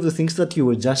 many of the things that you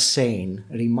were just saying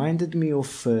reminded me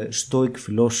of Stoic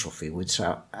philosophy, which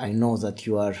I know that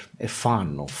you are a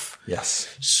fan of.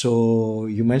 Yes. So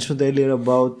you mentioned earlier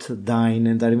about dying,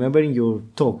 and I remember in your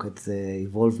talk at the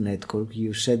Evolve Network,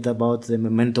 you said about the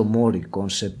memento mori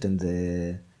concept and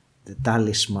the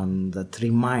talisman that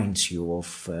reminds you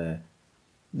of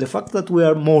the fact that we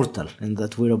are mortal and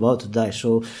that we're about to die.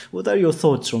 So what are your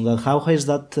thoughts on that? How has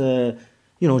that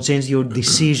changed your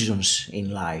decisions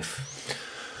in life?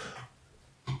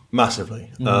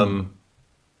 Massively. The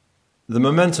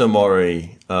memento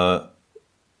mori, for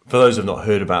those who have not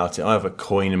heard about it, I have a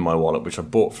coin in my wallet which I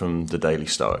bought from the Daily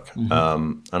Stoic.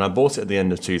 And I bought it at the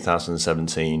end of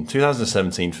 2017.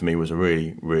 2017 for me was a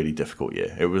really, really difficult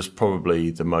year. It was probably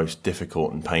the most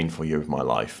difficult and painful year of my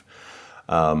life.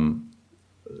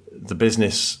 The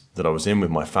business that I was in with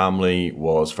my family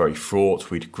was very fraught.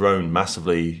 We'd grown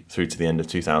massively through to the end of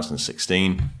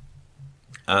 2016.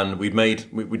 And we'd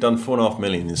done 4.5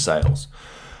 million in sales.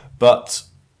 But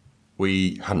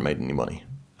we hadn't made any money.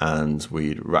 And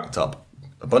we'd racked up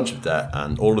a bunch of debt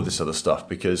and all of this other stuff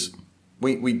because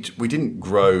we didn't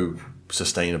grow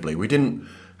sustainably. We didn't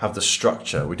have the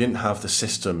structure. We didn't have the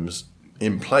systems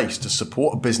in place to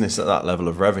support a business at that level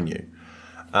of revenue.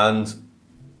 And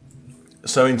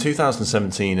so in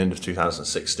 2017, end of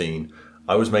 2016,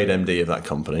 I was made MD of that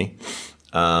company.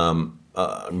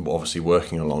 Obviously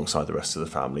working alongside the rest of the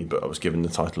family, but I was given the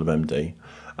title of MD.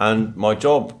 And my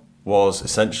job was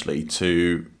essentially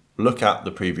to look at the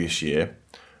previous year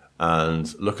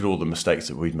and look at all the mistakes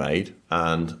that we'd made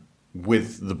and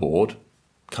with the board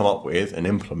come up with and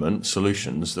implement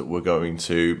solutions that were going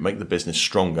to make the business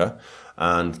stronger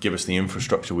and give us the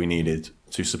infrastructure we needed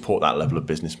to support that level of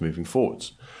business moving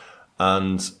forwards.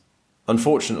 And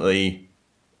unfortunately,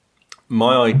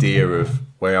 my idea of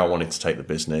where I wanted to take the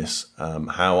business,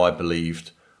 how I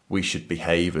believed we should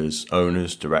behave as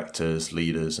owners, directors,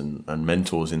 leaders, and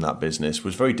mentors in that business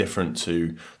was very different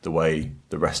to the way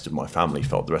the rest of my family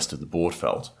felt, the rest of the board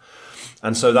felt.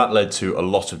 And so that led to a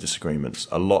lot of disagreements,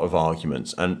 a lot of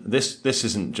arguments. And this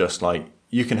isn't just like,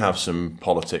 you can have some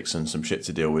politics and some shit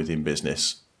to deal with in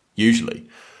business, usually.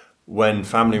 When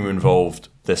family are involved,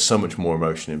 there's so much more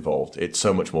emotion involved. It's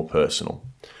so much more personal.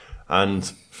 And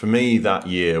for me, that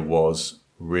year was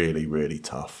really, really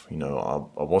tough.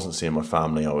 I wasn't seeing my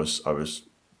family. I was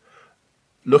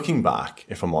looking back,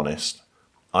 if I'm honest,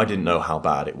 I didn't know how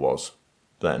bad it was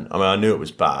then. I mean, I knew it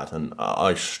was bad and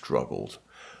I struggled.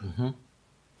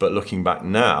 But looking back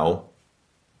now,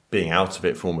 being out of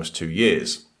it for almost 2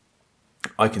 years,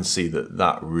 I can see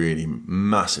that really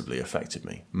massively affected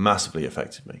me.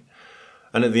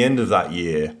 And at the end of that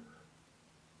year,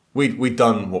 we'd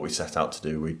done what we set out to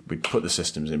do. We'd put the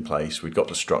systems in place. We'd got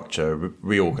the structure,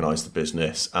 reorganized the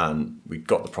business, and we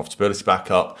got the profitability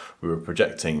back up. We were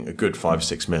projecting a good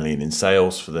 5-6 million in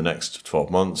sales for the next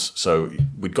 12 months. So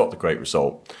we'd got the great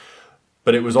result.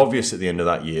 But it was obvious at the end of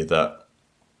that year that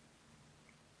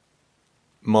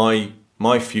my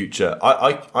future,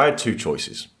 I had two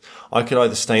choices. I could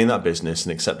either stay in that business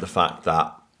and accept the fact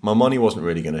that my money wasn't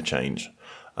really going to change.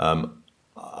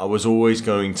 I was always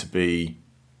going to be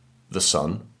the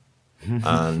son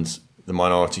and the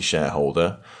minority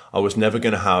shareholder. I was never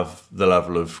going to have the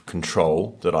level of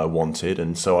control that I wanted.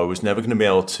 And so I was never going to be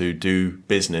able to do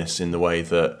business in the way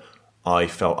that I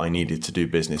felt I needed to do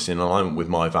business in alignment with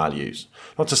my values.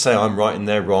 Not to say I'm right and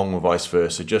they're wrong or vice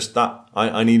versa, just that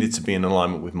I needed to be in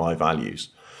alignment with my values.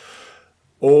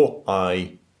 Or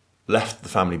I left the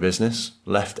family business,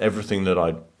 left everything that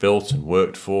I'd built and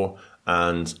worked for,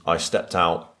 and I stepped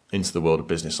out into the world of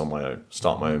business on my own,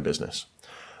 start my own business.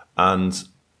 And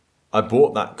I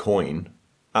bought that coin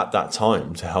at that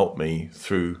time to help me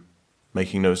through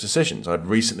making those decisions. I'd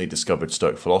recently discovered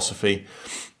Stoic philosophy,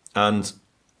 and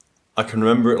I can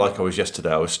remember it like I was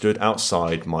yesterday. I was stood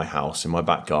outside my house in my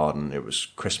back garden. It was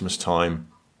Christmas time,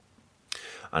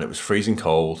 and it was freezing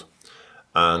cold,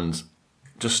 and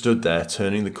just stood there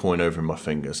turning the coin over in my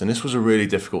fingers. And this was a really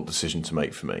difficult decision to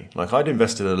make for me. Like, I'd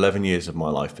invested 11 years of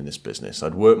my life in this business.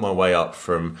 I'd worked my way up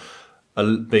from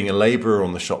being a labourer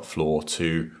on the shop floor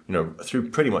to,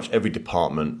 through pretty much every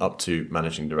department up to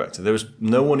managing director. There was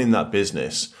no one in that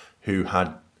business who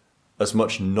had as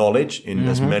much knowledge in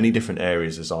as many different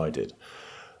areas as I did.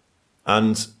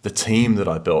 And the team that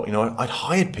I built, I'd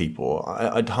hired people.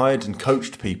 I'd hired and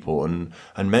coached people and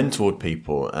mentored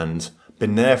people and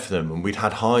been there for them, and we'd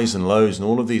had highs and lows and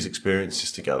all of these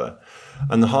experiences together.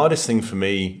 And the hardest thing for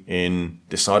me in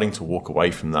deciding to walk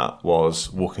away from that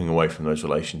was walking away from those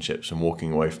relationships and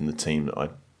walking away from the team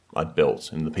that I'd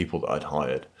built and the people that I'd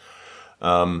hired.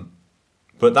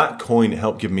 But that coin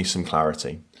helped give me some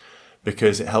clarity,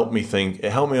 because it helped me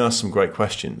ask some great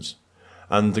questions.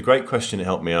 And the great question it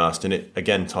helped me ask, and it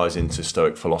again ties into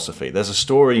Stoic philosophy. There's a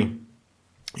story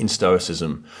in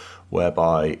Stoicism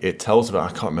whereby it tells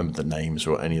about, I can't remember the names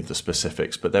or any of the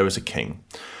specifics, but there was a king.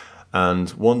 And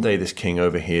one day this king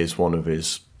overhears one of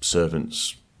his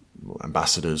servants,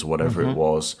 ambassadors, whatever it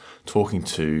was, talking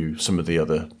to some of the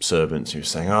other servants. He was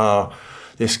saying,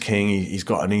 this king, he's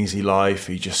got an easy life.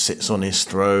 He just sits on his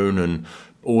throne and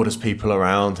orders people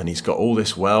around, and he's got all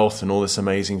this wealth and all this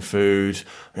amazing food,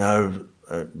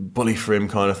 bully for him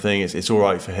kind of thing. It's all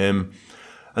right for him.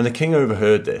 And the king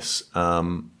overheard this,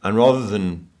 and rather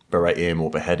than berate him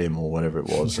or behead him or whatever it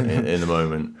was in the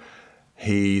moment,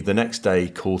 he the next day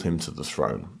called him to the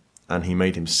throne, and he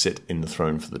made him sit in the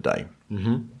throne for the day.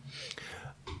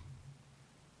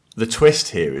 The twist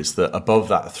here is that above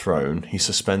that throne, he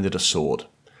suspended a sword,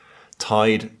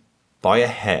 tied by a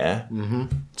hair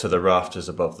to the rafters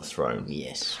above the throne.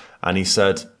 Yes. And he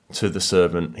said to the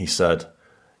servant,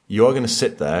 you are going to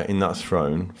sit there in that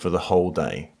throne for the whole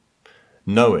day,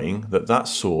 knowing that that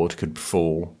sword could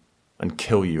fall and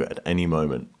kill you at any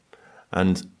moment.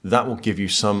 And that will give you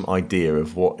some idea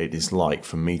of what it is like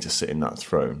for me to sit in that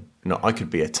throne. I could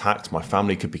be attacked, my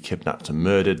family could be kidnapped and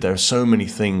murdered. There are so many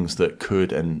things that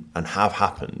could and have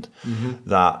happened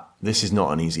that this is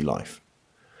not an easy life.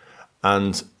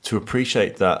 And to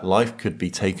appreciate that life could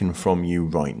be taken from you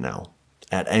right now,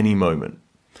 at any moment.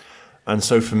 And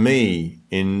so for me,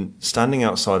 in standing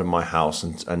outside of my house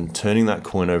and turning that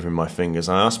coin over in my fingers,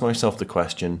 I asked myself the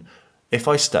question, if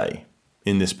I stay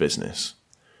in this business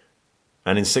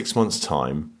and in 6 months'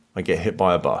 time I get hit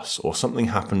by a bus or something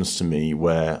happens to me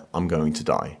where I'm going to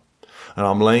die and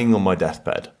I'm laying on my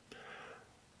deathbed,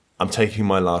 I'm taking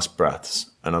my last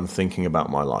breaths and I'm thinking about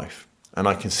my life, and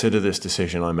I consider this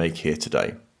decision I make here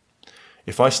today.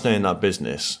 If I stay in that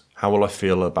business, how will I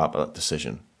feel about that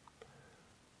decision?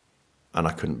 And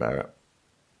I couldn't bear it.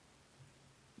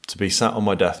 To be sat on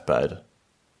my deathbed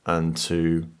and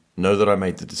to know that I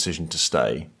made the decision to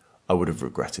stay, I would have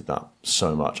regretted that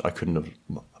so much. I just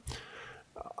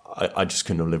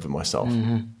couldn't have lived with myself.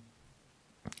 And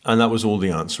that was all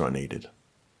the answer I needed.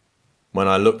 When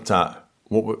I looked at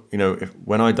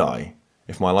when I die,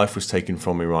 if my life was taken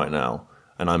from me right now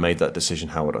and I made that decision,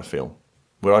 how would I feel?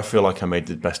 Would I feel like I made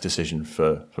the best decision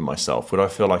for myself? Would I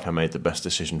feel like I made the best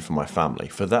decision for my family,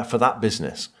 for that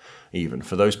business, even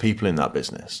for those people in that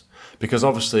business? Because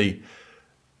obviously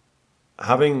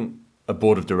having a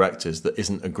board of directors that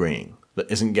isn't agreeing,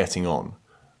 that isn't getting on,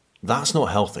 that's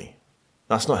not healthy.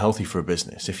 That's not healthy for a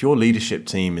business. If your leadership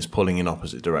team is pulling in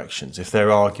opposite directions, if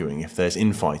they're arguing, if there's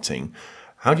infighting,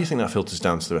 how do you think that filters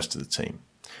down to the rest of the team?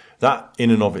 That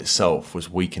in and of itself was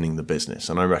weakening the business,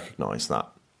 and I recognized that.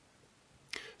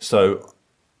 So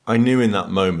I knew in that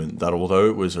moment that although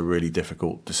it was a really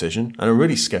difficult decision and a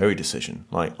really scary decision,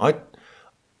 like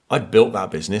I'd built that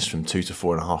business from 2 to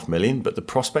 4.5 million, but the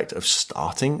prospect of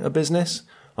starting a business,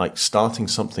 like starting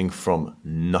something from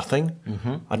nothing,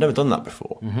 I'd never done that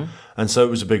before. And so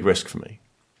it was a big risk for me.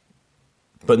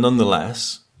 But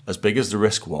nonetheless, as big as the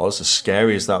risk was, as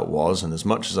scary as that was, and as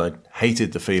much as I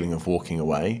hated the feeling of walking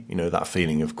away, that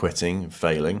feeling of quitting and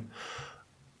failing,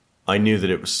 I knew that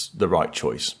it was the right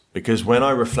choice. Because when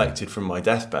I reflected from my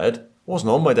deathbed, I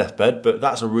wasn't on my deathbed, but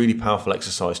that's a really powerful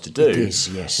exercise to do. It is,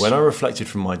 yes. When I reflected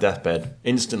from my deathbed,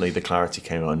 instantly the clarity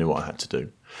came and I knew what I had to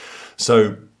do.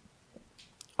 So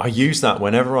I use that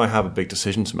whenever I have a big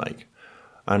decision to make,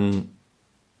 and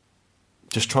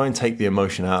just try and take the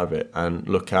emotion out of it and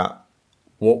look at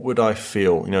what would I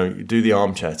feel, do the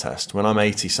armchair test. When I'm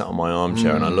 80, sat on my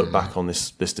armchair and I look back on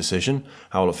this decision,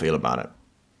 how will I feel about it?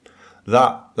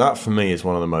 That for me is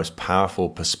one of the most powerful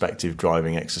perspective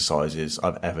driving exercises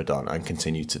I've ever done and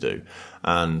continue to do.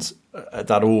 And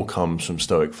that all comes from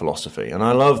Stoic philosophy. And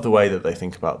I love the way that they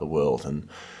think about the world, and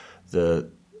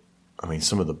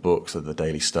some of the books of the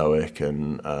Daily Stoic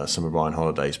and some of Ryan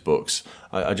Holiday's books,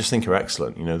 I just think are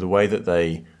excellent. The way that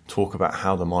they talk about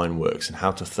how the mind works and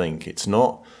how to think. It's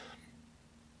not,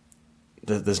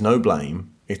 there's no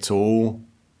blame. It's all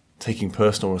taking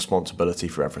personal responsibility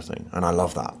for everything. And I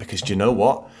love that, because do you know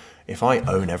what? If I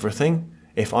own everything,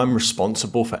 if I'm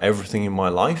responsible for everything in my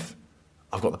life,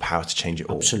 I've got the power to change it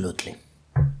all. Absolutely.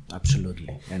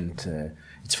 And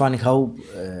it's funny how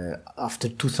after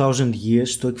 2,000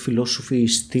 years, Stoic philosophy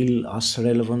is still as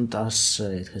relevant as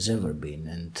it has ever been.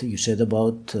 And you said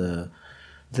about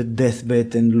the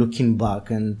deathbed and looking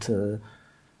back, and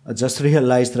I just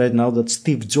realized right now that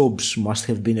Steve Jobs must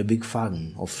have been a big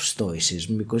fan of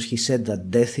Stoicism, because he said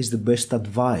that death is the best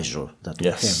advisor that we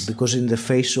have. Because in the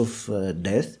face of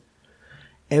death,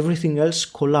 everything else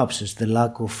collapses. The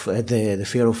lack of, the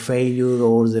fear of failure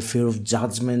or the fear of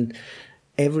judgment,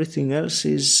 everything else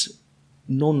is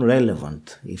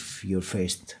non-relevant if you're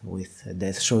faced with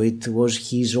death. So it was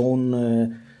his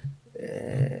own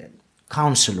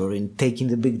counselor in taking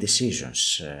the big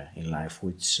decisions in life,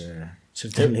 which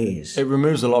certainly is. It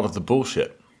removes a lot of the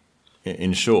bullshit.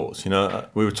 In short,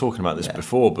 we were talking about this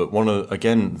before, but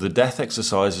the death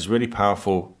exercise is really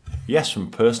powerful. Yes, from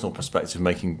a personal perspective,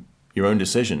 making your own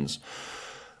decisions,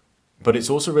 but it's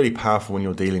also really powerful when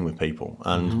you're dealing with people.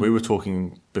 And we were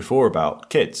talking before about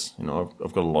kids.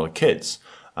 I've got a lot of kids,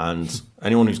 and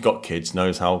anyone who's got kids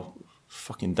knows how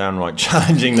fucking downright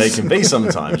challenging they can be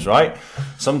sometimes, right?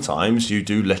 Sometimes you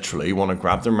do literally want to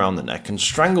grab them around the neck and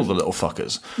strangle the little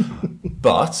fuckers,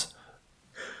 but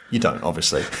you don't,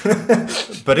 obviously.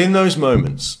 But in those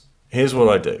moments, here's what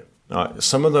I do. Right,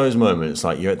 some of those moments,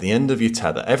 like you're at the end of your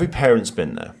tether. Every parent's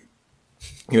been there.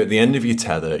 You're at the end of your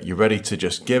tether. You're ready to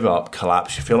just give up,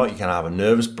 collapse. You feel like you're going to have a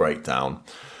nervous breakdown.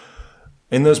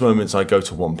 In those moments, I go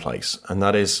to one place, and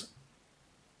that is,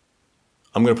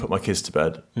 I'm going to put my kids to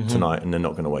bed tonight, and they're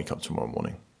not going to wake up tomorrow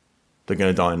morning. They're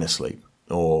going to die in their sleep,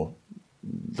 or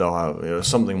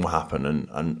something will happen,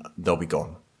 and they'll be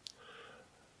gone.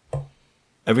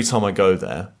 Every time I go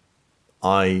there,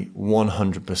 I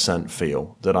 100%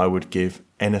 feel that I would give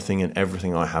anything and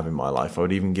everything I have in my life. I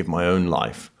would even give my own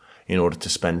life in order to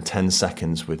spend 10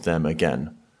 seconds with them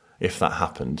again, if that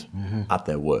happened at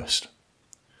their worst.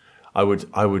 I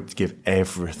would give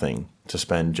everything to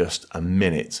spend just a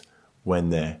minute when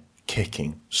they're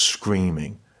kicking,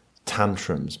 screaming,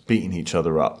 tantrums, beating each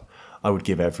other up. I would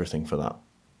give everything for that.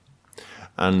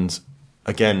 And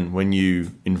again, when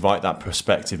you invite that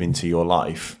perspective into your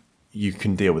life, you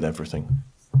can deal with everything.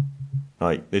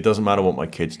 Like, it doesn't matter what my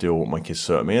kids do or what my kids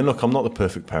say at me. And look, I'm not the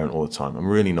perfect parent all the time. I'm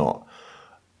really not.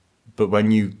 But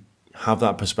when you have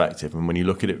that perspective and when you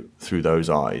look at it through those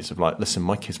eyes of like, listen,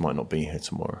 my kids might not be here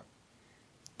tomorrow,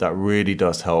 that really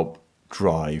does help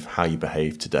drive how you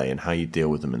behave today and how you deal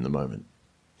with them in the moment.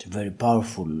 It's a very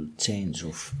powerful change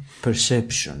of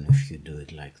perception if you do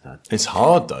it like that. It's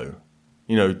hard though.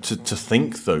 To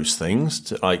think those things,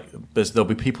 there'll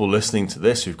be people listening to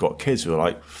this who've got kids who are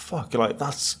like, fuck, like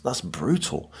that's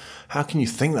brutal. How can you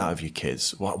think that of your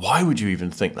kids? Why would you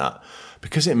even think that?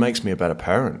 Because it makes me a better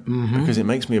parent, because it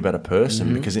makes me a better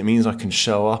person, because it means I can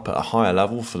show up at a higher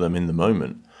level for them in the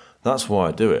moment. That's why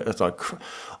I do it. It's like,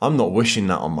 I'm not wishing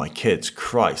that on my kids.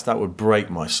 Christ, that would break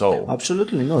my soul.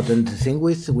 Absolutely not. And the thing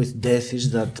with death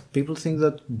is that people think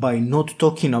that by not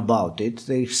talking about it,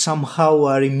 they somehow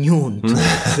are immune to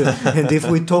it. And if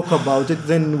we talk about it,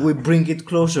 then we bring it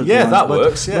closer to us. That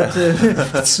works, yeah.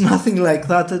 But it's nothing like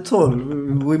that at all.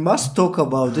 We must talk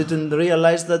about it and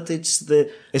realize that it's the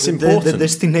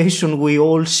destination we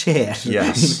all share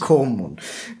in common.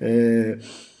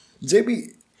 Jamie,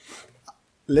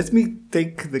 let me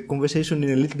take the conversation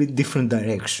in a little bit different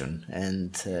direction.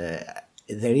 And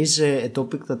there is a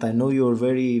topic that I know you're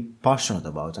very passionate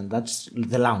about, and that's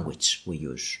the language we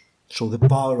use. So the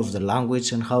power of the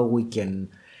language and how we can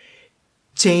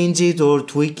change it or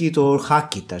tweak it or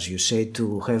hack it, as you say,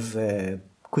 to have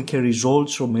quicker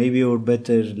results or maybe or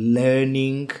better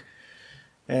learning.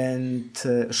 And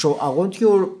so I want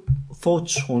your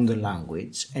thoughts on the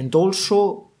language and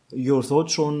also your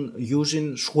thoughts on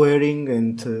using swearing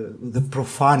and the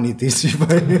profanities.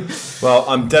 Well,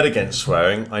 I'm dead against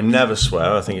swearing. I never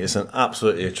swear. I think it's an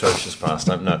absolutely atrocious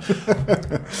pastime. No,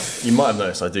 you might have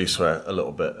noticed I do swear a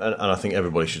little bit, and I think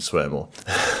everybody should swear more.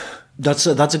 That's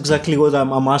exactly what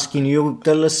I'm asking you.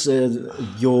 Tell us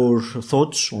your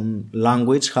thoughts on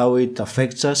language, how it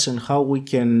affects us, and how we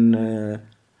can.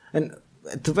 And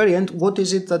at the very end, what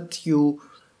is it that you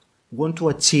want to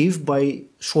achieve by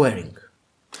swearing?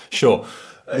 Sure.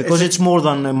 Because it's more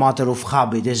than a matter of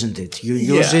habit, isn't it? You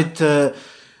use it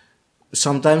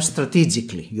sometimes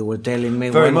strategically. You were telling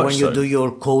me when you do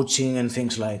your coaching and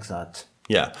things like that.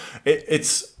 Yeah.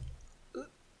 It's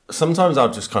sometimes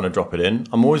I'll just kind of drop it in.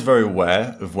 I'm always very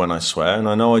aware of when I swear, and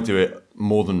I know I do it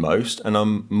more than most, and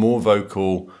I'm more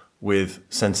vocal with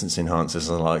sentence enhancers, as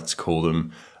I like to call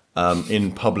them,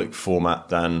 in public format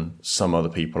than some other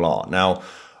people are. Now,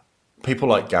 people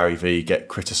like Gary Vee get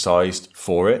criticized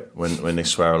for it when they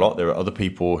swear a lot. There are other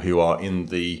people who are in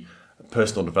the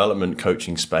personal development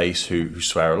coaching space who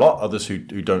swear a lot, others who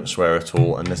don't swear at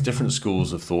all. And there's different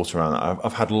schools of thought around that.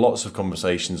 I've had lots of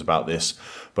conversations about this,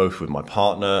 both with my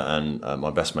partner and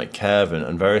my best mate Kev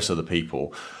and various other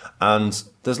people. And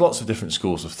there's lots of different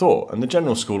schools of thought. And the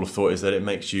general school of thought is that it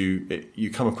makes you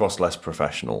come across less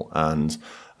professional, and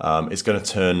it's going to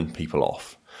turn people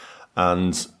off.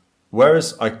 And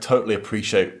whereas I totally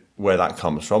appreciate where that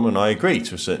comes from, and I agree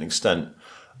to a certain extent.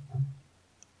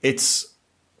 It's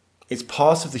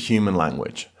part of the human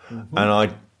language,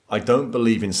 and I don't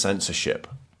believe in censorship.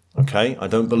 Okay, I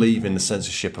don't believe in the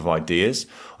censorship of ideas.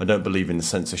 I don't believe in the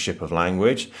censorship of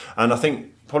language. And I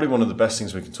think probably one of the best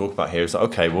things we can talk about here is that,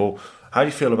 okay, well, how do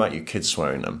you feel about your kids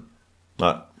swearing them?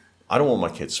 Like, I don't want my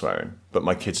kids swearing, but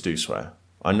my kids do swear.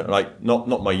 I like not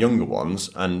my younger ones,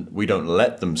 and we don't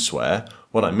let them swear.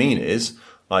 What I mean is,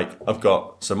 like,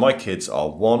 so my kids are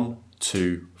 1,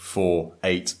 2, 4,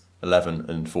 8, 11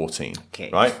 and 14, okay.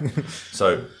 Right?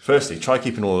 So firstly, try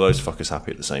keeping all of those fuckers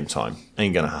happy at the same time.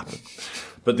 Ain't gonna happen.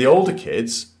 But the older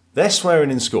kids, they're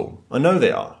swearing in school. I know they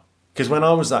are. Because when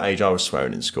I was that age, I was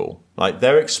swearing in school. Like,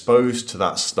 they're exposed to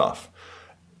that stuff.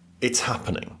 It's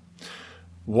happening.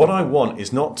 What I want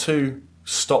is not to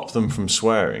stop them from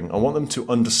swearing. I want them to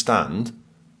understand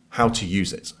how to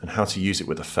use it and how to use it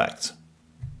with effect.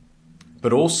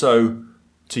 But also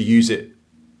to use it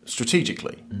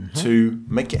strategically, to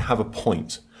make it have a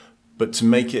point, but to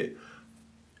make it,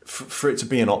 for it to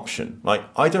be an option. Like,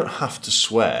 I don't have to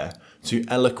swear to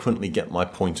eloquently get my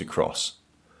point across.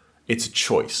 It's a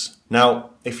choice.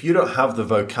 Now, if you don't have the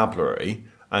vocabulary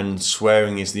and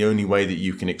swearing is the only way that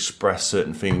you can express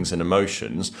certain feelings and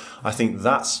emotions, I think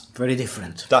that's very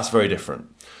different. That's very different.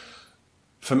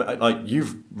 For me, like,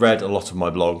 you've read a lot of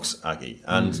my blogs, Aggie,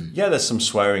 and yeah, there's some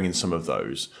swearing in some of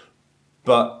those,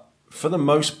 but for the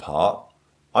most part,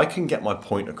 I can get my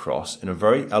point across in a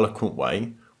very eloquent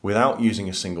way without using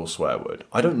a single swear word.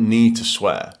 I don't need to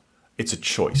swear. It's a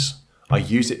choice. I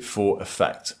use it for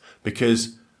effect,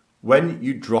 because when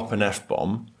you drop an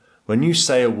F-bomb, when you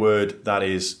say a word that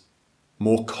is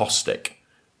more caustic,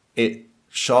 it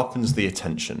sharpens the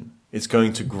attention. It's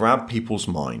going to grab people's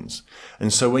minds.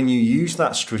 And so when you use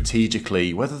that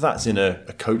strategically, whether that's in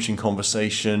a coaching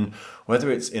conversation, whether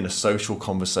it's in a social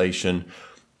conversation,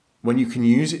 when you can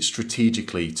use it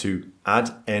strategically to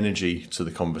add energy to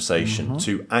the conversation,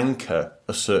 to anchor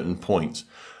a certain point,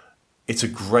 it's a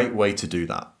great way to do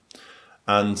that.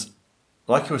 And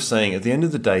like I was saying, at the end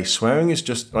of the day, swearing is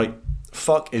just like,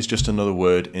 fuck is just another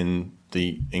word in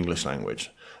the English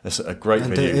language. It's a great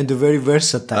video. And a very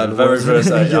versatile. Very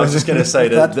versatile. I was just going to say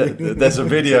that there's a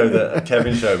video that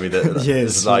Kevin showed me that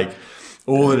is like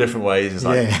all the different ways. It's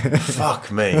like,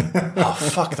 fuck me. Oh,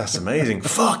 fuck, that's amazing.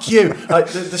 Fuck you.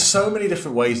 Like, there's so many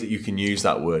different ways that you can use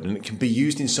that word, and it can be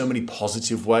used in so many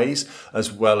positive ways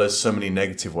as well as so many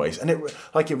negative ways. And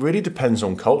it really depends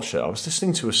on culture. I was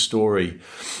listening to a story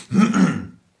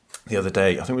the other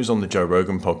day, I think it was on the Joe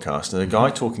Rogan podcast, and a guy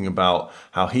talking about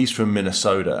how he's from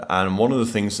Minnesota, and one of the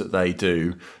things that they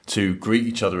do to greet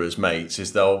each other as mates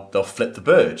is they'll flip the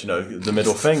bird, you know, the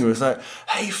middle finger. It's like,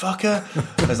 hey fucker.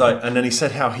 It's like, and then he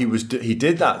said how he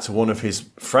did that to one of his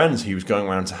friends he was going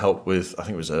around to help with, I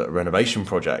think it was a renovation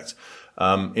project,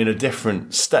 in a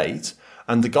different state.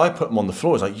 And the guy put him on the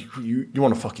floor. He's like, you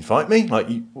want to fucking fight me? Like,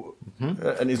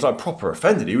 and he's like proper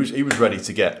offended. He was ready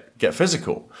to get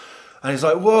physical. And he's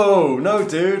like, whoa, no,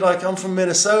 dude, like, I'm from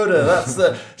Minnesota.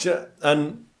 That's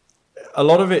and a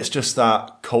lot of it's just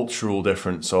that cultural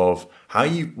difference of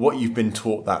what you've been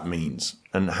taught that means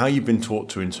and how you've been taught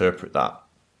to interpret that.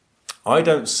 I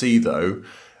don't see, though,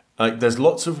 like, there's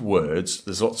lots of words,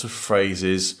 there's lots of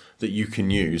phrases that you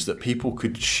can use that people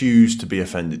could choose to be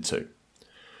offended to.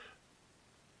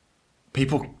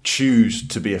 People choose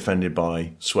to be offended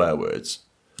by swear words.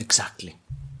 Exactly.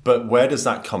 But where does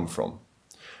that come from?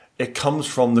 It comes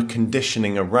from the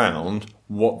conditioning around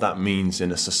what that means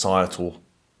in a societal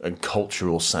and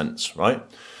cultural sense, right?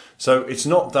 So it's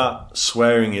not that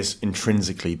swearing is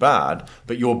intrinsically bad,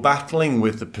 but you're battling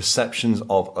with the perceptions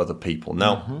of other people.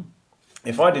 Now,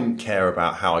 if I didn't care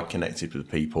about how I connected with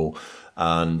people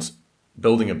and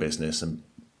building a business and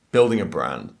building a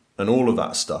brand and all of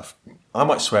that stuff, I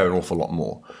might swear an awful lot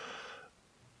more.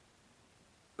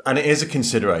 And it is a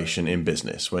consideration in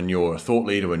business. When you're a thought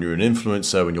leader, when you're an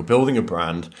influencer, when you're building a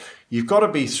brand, you've got to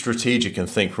be strategic and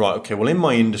think, right, okay, well, in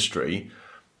my industry,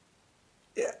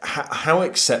 how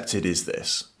accepted is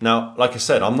this? Now, like I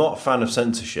said, I'm not a fan of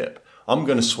censorship. I'm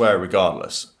going to swear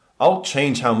regardless. I'll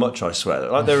change how much I swear.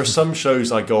 Like, there are some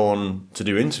shows I go on to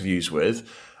do interviews with,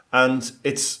 and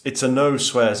it's a no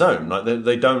swear zone. Like,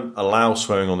 they don't allow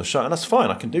swearing on the show, and that's fine.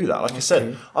 I can do that. Like I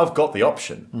said, I've got the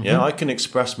option. Yeah, I can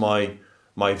express my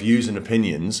views and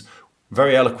opinions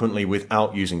very eloquently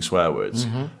without using swear words.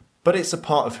 But it's a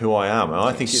part of who I am. And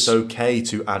I think it's okay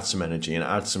to add some energy and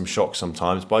add some shock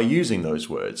sometimes by using those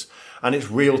words. And it's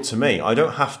real to me. I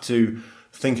don't have to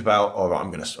think about, all right,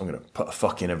 I'm going to put a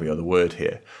fuck in every other word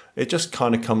here. It just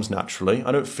kind of comes naturally.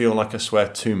 I don't feel like I swear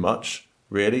too much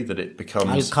really, that it becomes...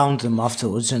 I'll count them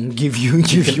afterwards and give you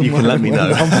You can let me know.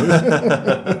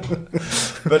 number.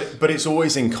 But it's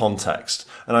always in context.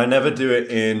 And I never do it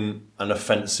in an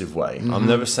offensive way. Mm-hmm. I'm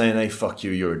never saying, hey, fuck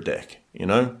you, you're a dick, you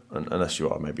know? Unless you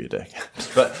are maybe a dick.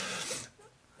 But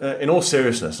in all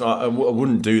seriousness, I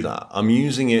wouldn't do that. I'm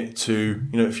using it to,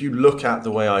 you know, if you look at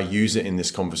the way I use it in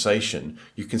this conversation,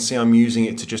 you can see I'm using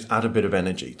it to just add a bit of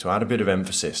energy, to add a bit of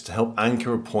emphasis, to help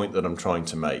anchor a point that I'm trying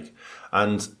to make.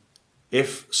 And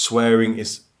if swearing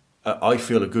is, I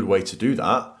feel, a good way to do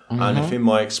that, mm-hmm. and if in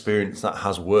my experience that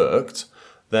has worked,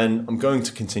 then I'm going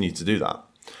to continue to do that.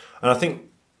 And I think,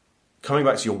 coming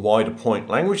back to your wider point,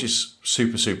 language is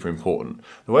super, super important.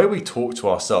 The way we talk to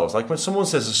ourselves, like when someone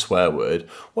says a swear word,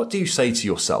 what do you say to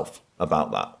yourself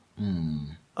about that?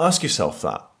 Ask yourself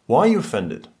that. Why are you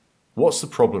offended? What's the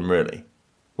problem really?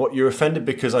 What, you're offended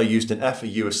because I used an F, a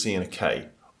U, a C, and a K,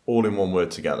 all in one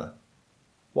word together.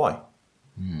 Why?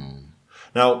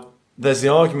 Now, there's the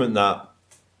argument that,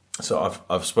 so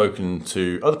I've spoken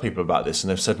to other people about this, and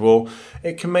they've said, well,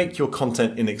 it can make your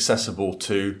content inaccessible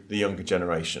to the younger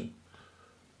generation.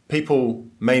 People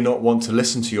may not want to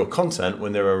listen to your content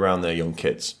when they're around their young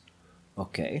kids.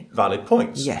 Okay. Valid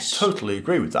points. Yes. Totally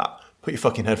agree with that. Put your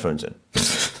fucking headphones in.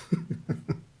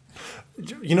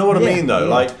 You know what I mean, though?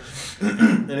 Yeah. Like,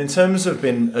 and in terms of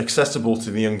being accessible to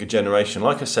the younger generation,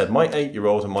 like I said, my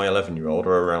 8-year-old and my 11-year-old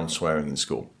are around swearing in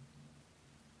school.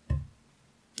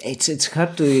 It's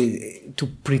hard to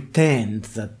pretend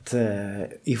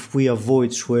that if we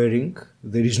avoid swearing,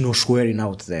 there is no swearing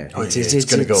out there. Oh, it's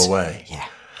going to go away. Yeah.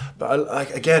 But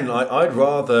I'd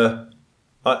rather...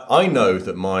 I know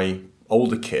that my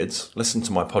older kids listen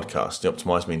to my podcast, the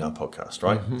Optimise Me Now podcast,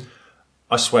 right? Mm-hmm.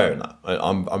 I swear in that.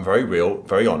 I'm very real,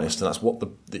 very honest, and that's what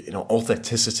the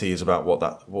authenticity is about. What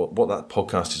that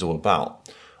podcast is all about.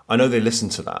 I know they listen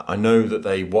to that. I know that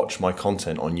they watch my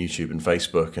content on YouTube and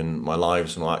Facebook and my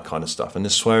lives and all that kind of stuff, and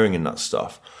there's swearing in that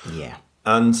stuff. Yeah.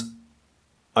 And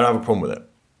I don't have a problem with it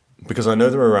because I know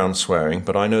they're around swearing,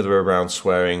 but I know they're around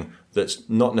swearing that's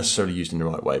not necessarily used in the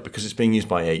right way because it's being used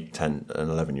by 8, 10 and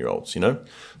 11-year-olds, you know?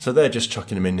 So they're just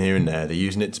chucking them in here and there. They're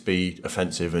using it to be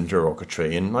offensive and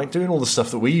derogatory and like doing all the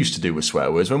stuff that we used to do with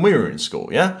swear words when we were in school,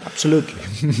 yeah?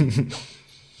 Absolutely.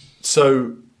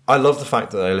 So I love the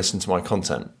fact that they listen to my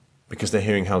content because they're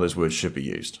hearing how those words should be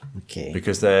used. Okay.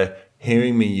 Because they're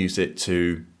hearing me use it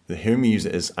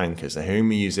as anchors. They're hearing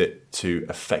me use it to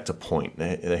affect a point.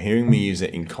 They're hearing me use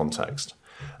it in context.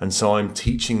 And so I'm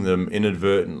teaching them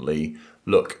inadvertently,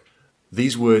 look,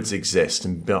 these words exist.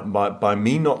 And by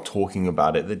me not talking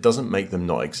about it, that doesn't make them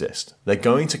not exist. They're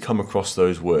going to come across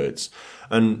those words.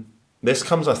 And this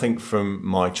comes, I think, from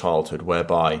my childhood,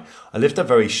 whereby I lived a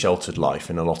very sheltered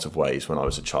life in a lot of ways when I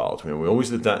was a child. I mean, we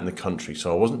always lived out in the country,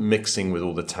 so I wasn't mixing with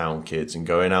all the town kids and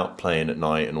going out playing at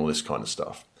night and all this kind of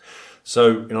stuff.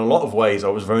 So in a lot of ways, I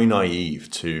was very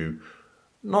naive to...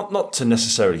 Not to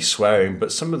necessarily swearing,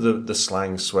 but some of the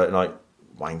slang swear, like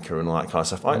wanker and all that kind of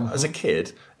stuff. As a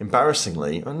kid,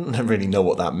 embarrassingly, I didn't really know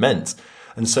what that meant.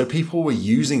 And so people were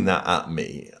using that at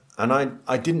me. And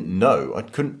I didn't know. I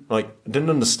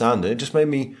didn't understand it. It just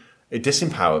it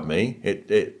disempowered me.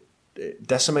 It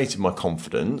decimated my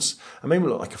confidence and made me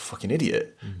look like a fucking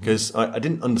idiot because I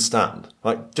didn't understand.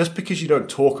 Like, just because you don't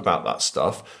talk about that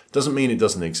stuff doesn't mean it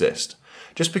doesn't exist.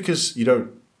 Just because you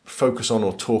don't focus on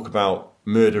or talk about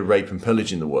murder, rape and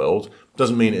pillage in the world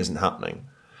doesn't mean it isn't happening.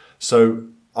 So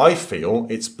I feel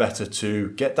it's better to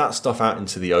get that stuff out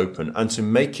into the open and to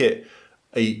make it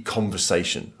a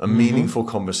conversation, a meaningful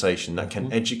conversation that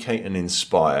can educate and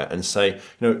inspire and say,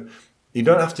 you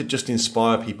don't have to just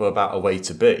inspire people about a way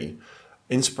to be.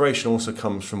 Inspiration also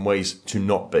comes from ways to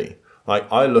not be. Like,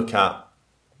 I look at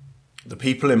the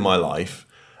people in my life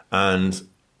and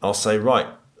I'll say, right,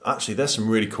 actually, there's some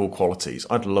really cool qualities.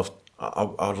 I'd love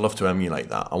to emulate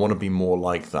that. I want to be more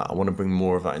like that. I want to bring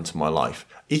more of that into my life.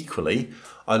 Equally,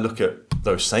 I look at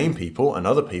those same people and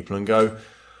other people and go,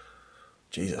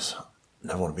 Jesus, I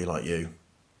never want to be like you.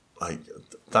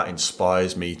 That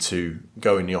inspires me to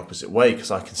go in the opposite way because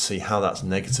I can see how that's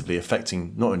negatively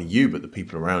affecting not only you, but the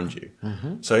people around you.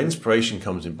 So inspiration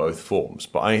comes in both forms.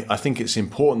 But I think it's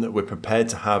important that we're prepared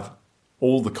to have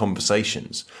all the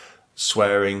conversations,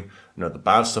 swearing, the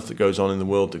bad stuff that goes on in the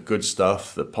world, the good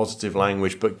stuff, the positive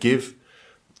language, but give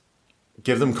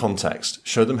them context,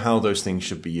 show them how those things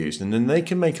should be used, and then they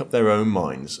can make up their own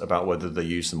minds about whether they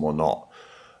use them or not.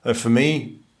 For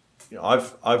me,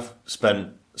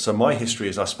 my history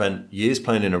is I spent years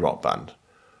playing in a rock band.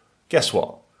 Guess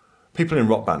what? People in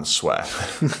rock bands swear.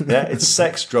 Yeah, it's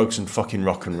sex, drugs, and fucking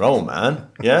rock and roll, man.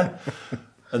 Yeah.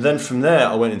 And then from there,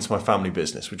 I went into my family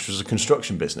business, which was a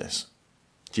construction business.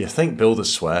 Do you think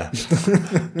builders swear?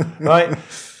 Right?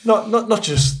 Not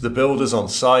just the builders on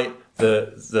site,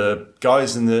 the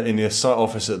guys in the site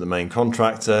office at the main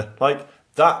contractor, like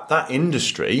that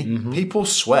industry, people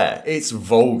swear. It's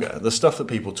vulgar. The stuff that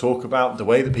people talk about, the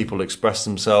way that people express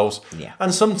themselves. Yeah.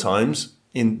 And sometimes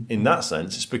in that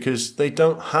sense, it's because they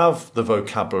don't have the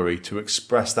vocabulary to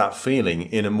express that feeling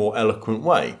in a more eloquent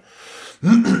way.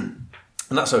 And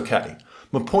that's okay.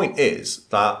 My point is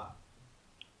that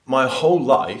my whole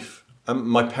life, and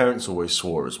my parents always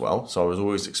swore as well, so I was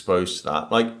always exposed to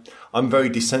that. Like, I'm very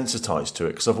desensitized to it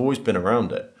because I've always been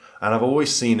around it. And I've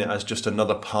always seen it as just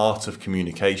another part of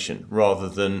communication rather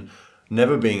than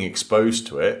never being exposed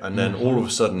to it. And then all of a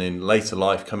sudden in later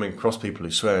life coming across people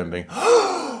who swear and being,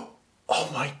 oh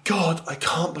my God, I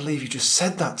can't believe you just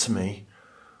said that to me.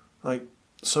 Like,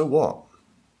 so what?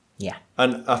 Yeah.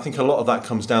 And I think a lot of that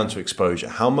comes down to exposure.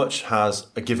 How much has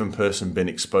a given person been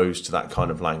exposed to that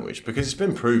kind of language? Because it's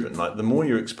been proven, like the more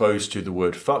you're exposed to the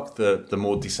word fuck, the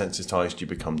more desensitized you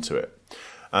become to it.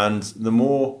 And the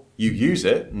more you use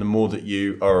it, and the more that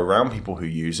you are around people who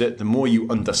use it, the more you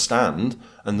understand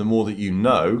and the more that you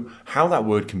know how that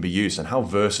word can be used and how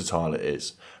versatile it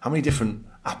is, how many different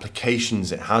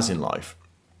applications it has in life.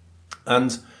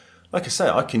 And like I say,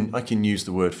 I can use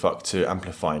the word fuck to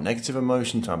amplify a negative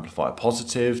emotion, to amplify a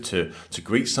positive, to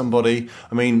greet somebody.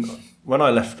 I mean, when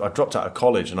I dropped out of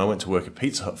college and I went to work at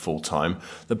Pizza Hut full time.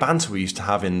 The banter we used to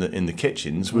have in the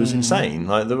kitchens was insane.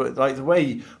 Like the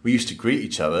way we used to greet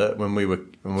each other when we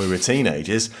were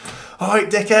teenagers. All right,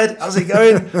 dickhead, how's it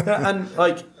going? And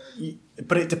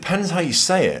but it depends how you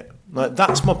say it. Like,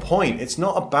 that's my point. It's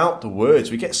not about the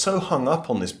words. We get so hung up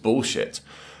on this bullshit.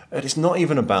 And it's not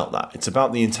even about that. It's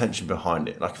about the intention behind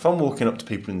it. Like, if I'm walking up to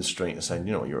people in the street and saying,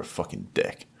 you know what, you're a fucking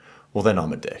dick, well, then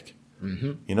I'm a dick.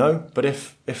 You know? But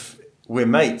if we're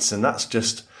mates and that's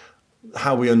just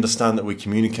how we understand that we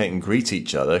communicate and greet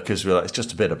each other, because we're like, it's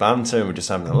just a bit of banter and we're just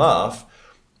having a laugh,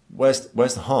 where's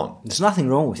the harm? There's nothing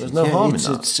wrong with it. There's no harm in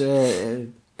that. It's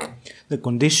the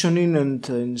conditioning and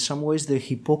in some ways the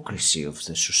hypocrisy of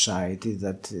the society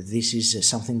that this is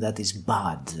something that is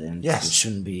bad and it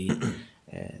shouldn't be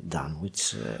done.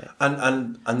 Which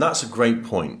and that's a great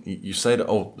point. You say that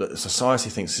that society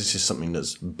thinks this is something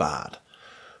that's bad.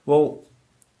 Well,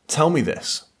 tell me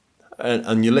this,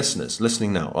 and your listeners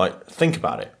listening now, like, think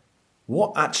about it.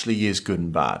 What actually is good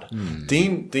and bad?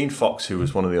 Dean Fox, who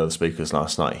was one of the other speakers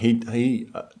last night, he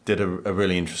did a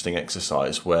really interesting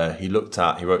exercise where he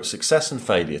wrote success and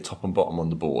failure top and bottom on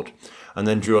the board, and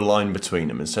then drew a line between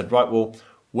them and said, right, well,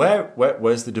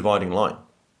 where's the dividing line?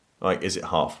 Like, is it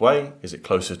halfway? Is it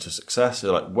closer to success?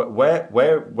 Like,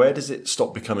 where does it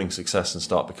stop becoming success and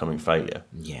start becoming failure?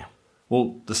 Yeah.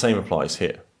 Well, the same applies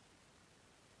here.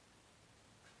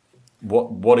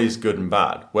 What is good and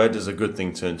bad? Where does a good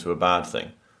thing turn to a bad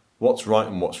thing? What's right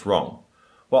and what's wrong?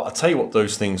 Well, I'll tell you what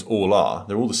those things all are.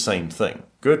 They're all the same thing.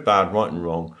 Good, bad, right and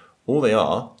wrong. All they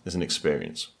are is an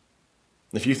experience.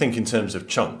 If you think in terms of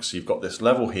chunks, you've got this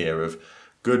level here of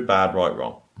good, bad, right,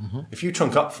 wrong. If you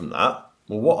chunk up from that,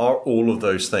 well, what are all of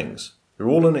those things? They're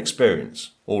all an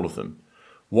experience, all of them.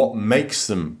 What makes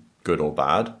them good or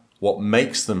bad, what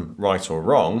makes them right or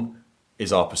wrong,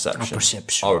 is our perception,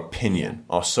 our opinion,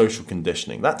 our social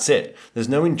conditioning. That's it. There's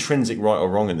no intrinsic right or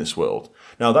wrong in this world.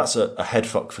 Now, that's a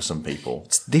headfuck for some people.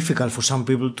 It's difficult for some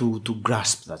people to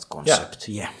grasp that concept.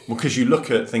 Yeah. Well, because you look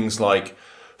at things like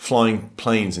flying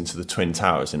planes into the Twin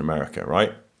Towers in America,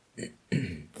 right?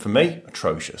 For me,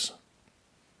 atrocious.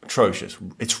 Atrocious.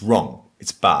 It's wrong.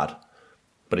 It's bad.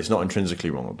 But it's not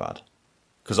intrinsically wrong or bad.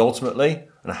 Because ultimately,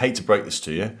 and I hate to break this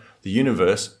to you, the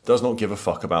universe does not give a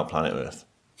fuck about planet Earth.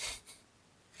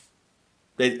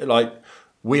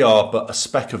 We are but a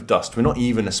speck of dust. We're not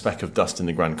even a speck of dust in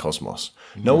the grand cosmos.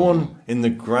 No one in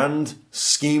the grand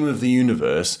scheme of the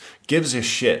universe gives a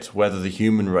shit whether the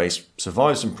human race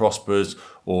survives and prospers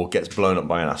or gets blown up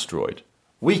by an asteroid.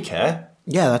 We care.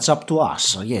 Yeah, that's up to us,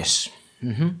 so yes.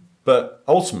 But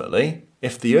ultimately,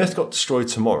 if the Earth got destroyed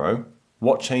tomorrow,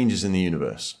 what changes in the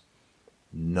universe?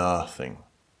 Nothing.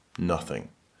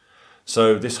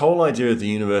 So this whole idea of the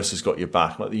universe has got your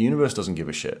back, like, the universe doesn't give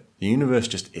a shit. The universe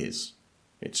just is.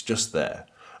 It's just there.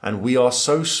 And we are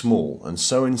so small and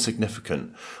so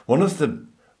insignificant. One of the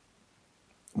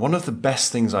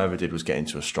best things I ever did was get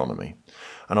into astronomy.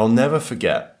 And I'll never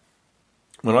forget,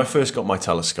 when I first got my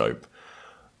telescope,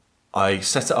 I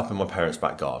set it up in my parents'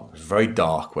 back garden. It was very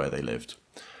dark where they lived.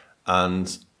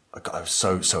 And I was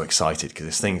so excited because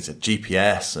this thing is a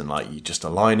GPS and, like, you just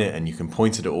align it and you can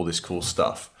point it at all this cool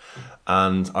stuff.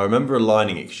 And I remember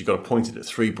aligning it because you've got to point it at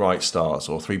 3 bright stars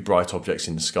or 3 bright objects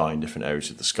in the sky in different areas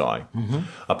of the sky.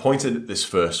 I pointed at this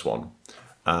first one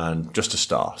and just a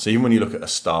star. So even when you look at a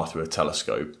star through a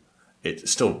telescope,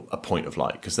 it's still a point of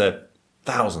light because they're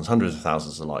thousands, hundreds of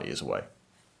thousands of light years away.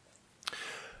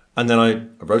 And then I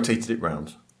rotated it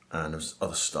round, and there was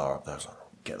another star up there. I was like,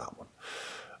 get that one.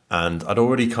 And I'd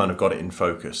already kind of got it in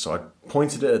focus. So I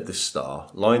pointed it at this star,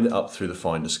 lined it up through the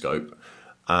finder scope,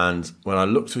 and when I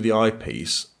looked through the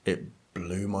eyepiece, it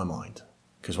blew my mind.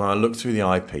 Because when I looked through the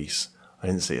eyepiece, I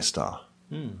didn't see a star.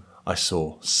 I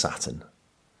saw Saturn.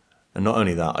 And not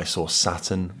only that, I saw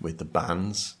Saturn with the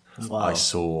bands. Wow. I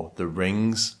saw the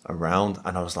rings around,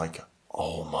 and I was like,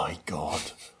 oh my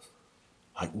God.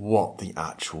 Like, what the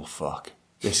actual fuck?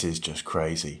 This is just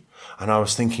crazy. And I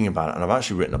was thinking about it, and I've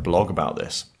actually written a blog about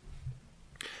this.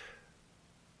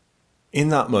 In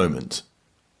that moment,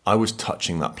 I was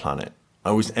touching that planet.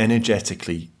 I was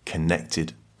energetically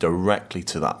connected directly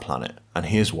to that planet. And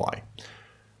here's why.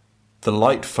 The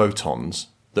light photons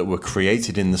that were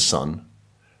created in the sun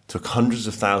took hundreds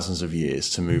of thousands of years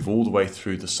to move all the way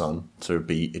through the sun to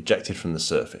be ejected from the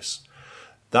surface.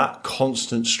 That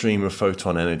constant stream of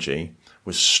photon energy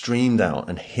was streamed out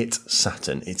and hit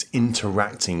Saturn. It's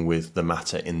interacting with the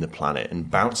matter in the planet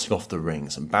and bouncing off the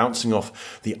rings and bouncing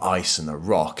off the ice and the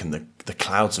rock and the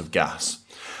clouds of gas.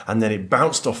 And then it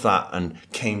bounced off that and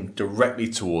came directly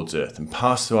towards Earth and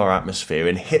passed through our atmosphere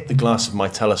and hit the glass of my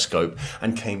telescope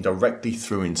and came directly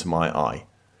through into my eye.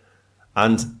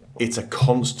 And it's a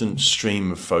constant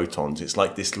stream of photons. It's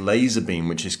like this laser beam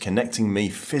which is connecting me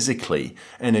physically,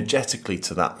 energetically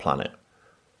to that planet.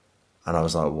 And I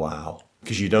was like, wow.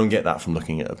 Because you don't get that from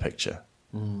looking at a picture.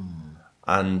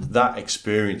 And that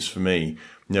experience for me,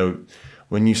 you know,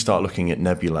 when you start looking at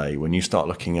nebulae, when you start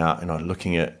looking at,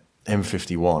 looking at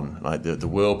M51, like the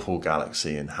Whirlpool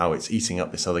galaxy and how it's eating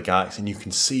up this other galaxy, and you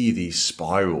can see these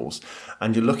spirals,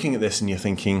 and you're looking at this and you're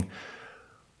thinking,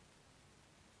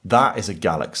 that is a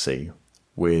galaxy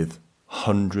with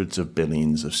hundreds of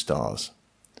billions of stars.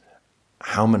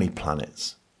 How many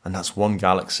planets? And that's one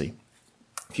galaxy.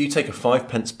 If you take a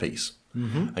 5p piece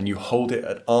and you hold it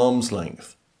at arm's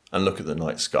length and look at the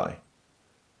night sky,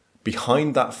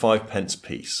 behind that 5p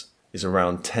piece is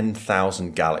around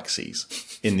 10,000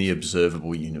 galaxies in the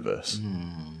observable universe.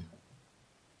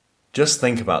 Just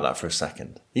think about that for a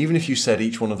second. Even if you said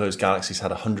each one of those galaxies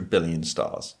had 100 billion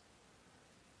stars,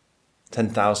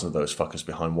 10,000 of those fuckers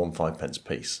behind one 5p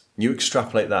piece. You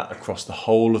extrapolate that across the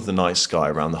whole of the night sky,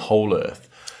 around the whole Earth.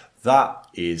 That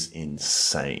is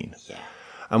insane. Yeah.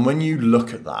 And when you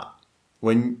look at that,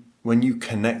 when you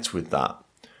connect with that,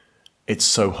 it's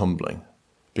so humbling,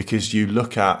 because you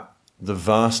look at the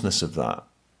vastness of that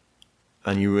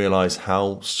and you realize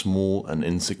how small and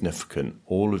insignificant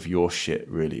all of your shit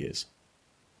really is.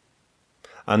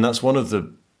 And that's one of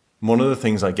the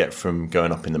things I get from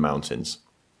going up in the mountains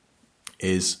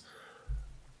is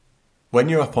when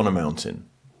you're up on a mountain,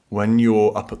 when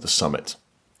you're up at the summit,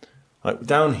 like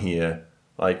down here,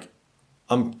 like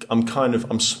I'm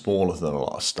smaller than a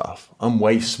lot of stuff. I'm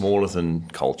way smaller than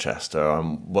Colchester.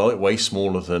 I'm way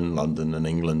smaller than London and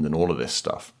England and all of this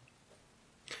stuff.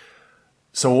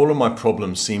 So all of my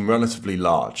problems seem relatively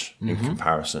large in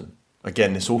comparison.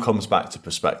 Again, this all comes back to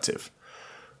perspective.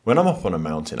 When I'm up on a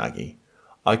mountain, Aggie,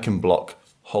 I can block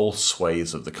whole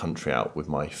swathes of the country out with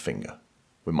my finger,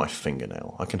 with my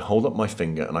fingernail. I can hold up my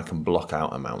finger and I can block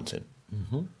out a mountain.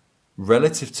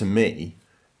 Relative to me,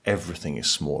 everything is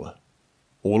smaller.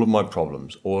 All of my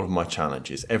problems, all of my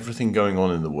challenges, everything going on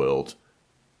in the world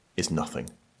is nothing.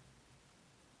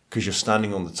 Because you're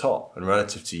standing on the top, and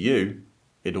relative to you,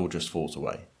 it all just falls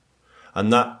away.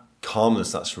 And that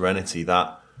calmness, that serenity,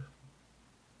 that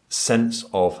sense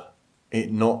of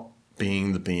it not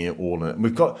being the be-all.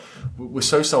 We're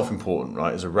so self-important,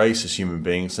 right, as a race, as human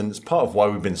beings, and it's part of why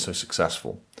we've been so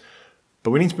successful.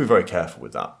 But we need to be very careful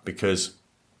with that, because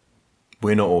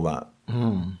we're not all that.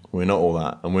 We're not all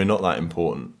that, and we're not that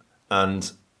important.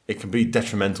 And it can be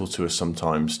detrimental to us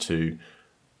sometimes to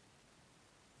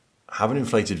have an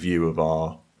inflated view of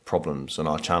our problems and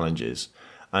our challenges.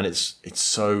 And it's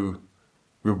so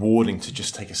rewarding to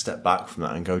just take a step back from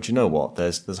that and go, do you know what?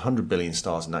 There's 100 billion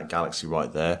stars in that galaxy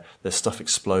right there. There's stuff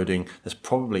exploding. There's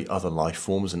probably other life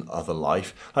forms and other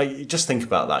life. Like, just think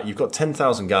about that. You've got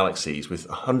 10,000 galaxies with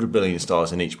 100 billion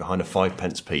stars in each behind a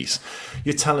 5p piece.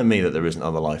 You're telling me that there isn't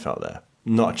other life out there?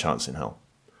 Not a chance in hell.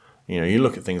 You know, you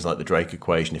look at things like the Drake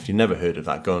equation. If you've never heard of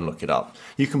that, go and look it up.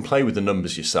 You can play with the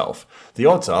numbers yourself. The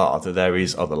odds are that there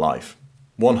is other life.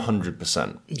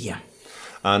 100%. Yeah.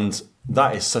 And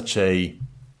that is such a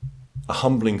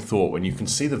humbling thought when you can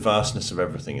see the vastness of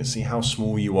everything and see how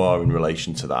small you are in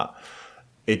relation to that.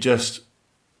 It just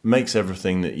makes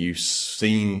everything that you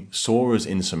saw as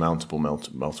insurmountable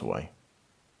melt away.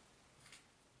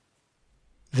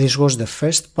 This was the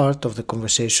first part of the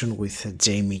conversation with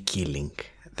Jamie Keeling.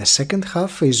 The second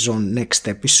half is on next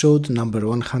episode, number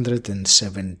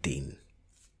 117.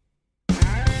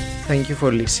 Thank you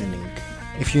for listening.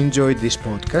 If you enjoyed this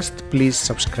podcast, please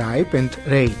subscribe and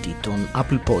rate it on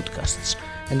Apple Podcasts.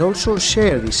 And also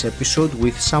share this episode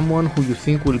with someone who you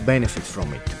think will benefit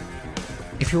from it.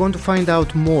 If you want to find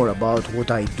out more about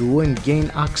what I do and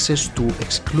gain access to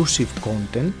exclusive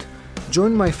content,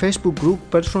 join my Facebook group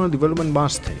Personal Development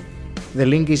Mastery. The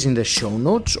link is in the show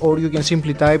notes, or you can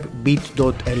simply type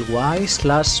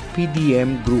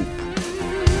bit.ly/PDM group.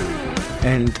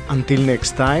 And until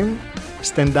next time,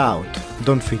 stand out,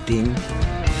 don't fit in.